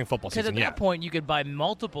 only during football season. Because at that point, you could buy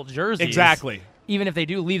multiple jerseys. Exactly. Even if they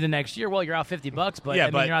do leave the next year, well, you're out $50. But I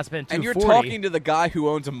mean, you're not spending $240. And you're talking to the guy who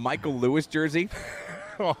owns a Michael Lewis jersey.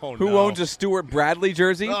 Who owns a Stuart Bradley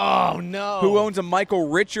jersey? Oh no! Who owns a Michael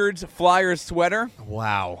Richards Flyers sweater?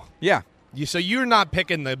 Wow. Yeah. So you're not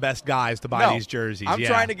picking the best guys to buy these jerseys. I'm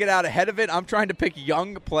trying to get out ahead of it. I'm trying to pick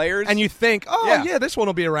young players. And you think, this one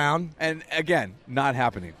will be around. And again, not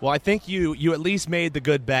happening. Well, I think you at least made the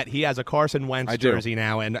good bet. He has a Carson Wentz jersey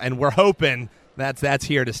now, and we're hoping that's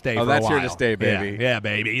here to stay for a while. Oh, that's here to stay, baby. Yeah,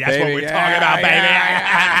 baby. That's what we're talking about,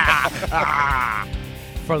 baby.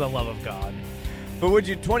 For the love of God. But would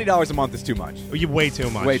you $20 a month is too much? Way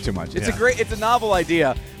too much. Way too much. It's it's a novel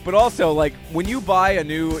idea, but also like when you buy a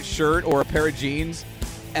new shirt or a pair of jeans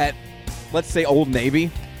at, let's say, Old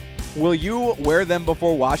Navy, will you wear them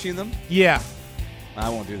before washing them? Yeah. I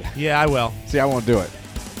won't do that. Yeah, I will. See, I won't do it.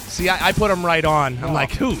 See, I put them right on. I'm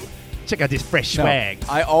like, ooh, check out this fresh swag.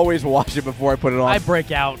 I always wash it before I put it on. I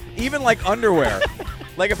break out. Even like underwear.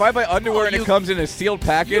 Like if I buy underwear and it comes in a sealed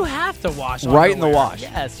package. You have to wash right underwear. in the wash.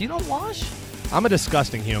 Yes, you don't wash? I'm a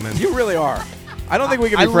disgusting human. You really are. I don't think we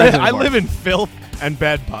can be friends anymore. I live in filth and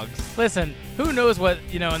bed bugs. Listen, who knows what,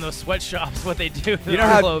 in those sweatshops, what they do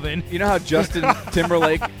to clothing. You know how Justin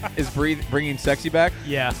Timberlake is bringing sexy back?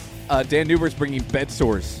 Yeah. Dan Newbert's bringing bed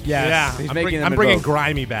sores. Yes. Yeah. I'm bringing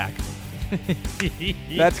grimy back.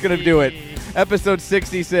 That's going to do it. Episode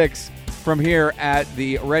 66 from here at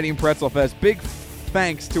the Reading Pretzel Fest. Big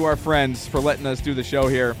thanks to our friends for letting us do the show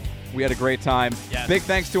here. We had a great time. Yes. Big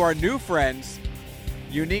thanks to our new friends,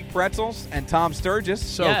 Unique Pretzels and Tom Sturgis.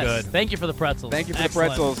 So good. Thank you for the pretzels. Thank you for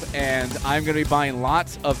Excellent. the pretzels. And I'm going to be buying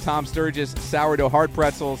lots of Tom Sturgis sourdough hard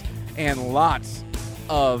pretzels and lots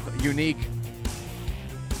of Unique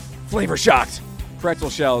Flavor Shocked pretzel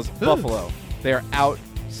shells. Buffalo. They are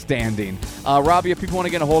outstanding. Robbie, if people want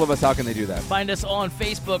to get a hold of us, how can they do that? Find us on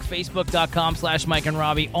Facebook, facebook.com/Mike and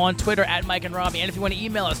Robbie, on Twitter @Mike and Robbie, and if you want to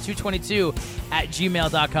email us,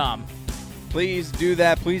 222@gmail.com. Please do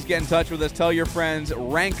that. Please get in touch with us. Tell your friends.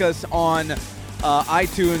 Rank us on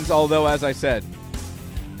iTunes, although, as I said,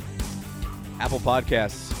 Apple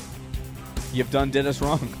Podcasts, you've did us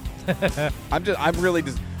wrong. I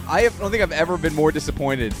don't think I've ever been more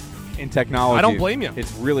disappointed in technology. I don't blame you.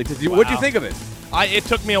 It's really, what'd you think of it? It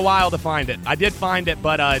took me a while to find it. I did find it,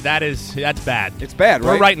 but that's bad. It's bad,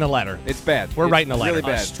 right? We're writing a letter. It's bad. We're writing a letter. Really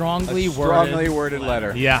bad. A strongly worded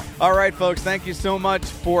letter. Yeah. All right, folks. Thank you so much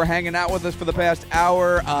for hanging out with us for the past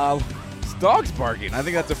hour. Dogs barking. I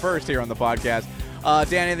think that's a first here on the podcast.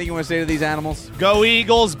 Dan, anything you want to say to these animals? Go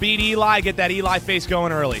Eagles. Beat Eli. Get that Eli face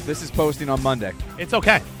going early. This is posting on Monday. It's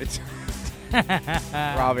okay. It's Robbie,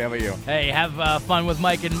 how about you? Hey, have fun with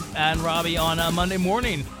Mike and Robbie on Monday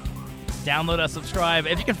morning. Download us, subscribe.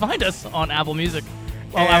 If you can find us on Apple Music.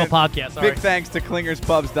 Well, Apple Podcasts, sorry. Big thanks to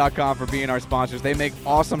ClingersPubs.com for being our sponsors. They make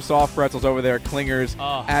awesome soft pretzels over there at Klingers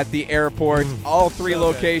at the airport. All three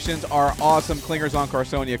locations are awesome. Klingers on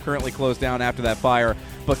Carsonia currently closed down after that fire.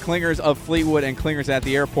 But Klingers of Fleetwood and Klingers at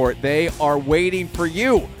the airport, they are waiting for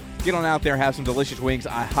you. Get on out there, have some delicious wings.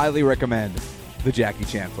 I highly recommend the Jackie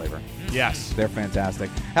Chan flavor. Yes. They're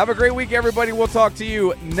fantastic. Have a great week, everybody. We'll talk to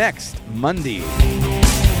you next Monday.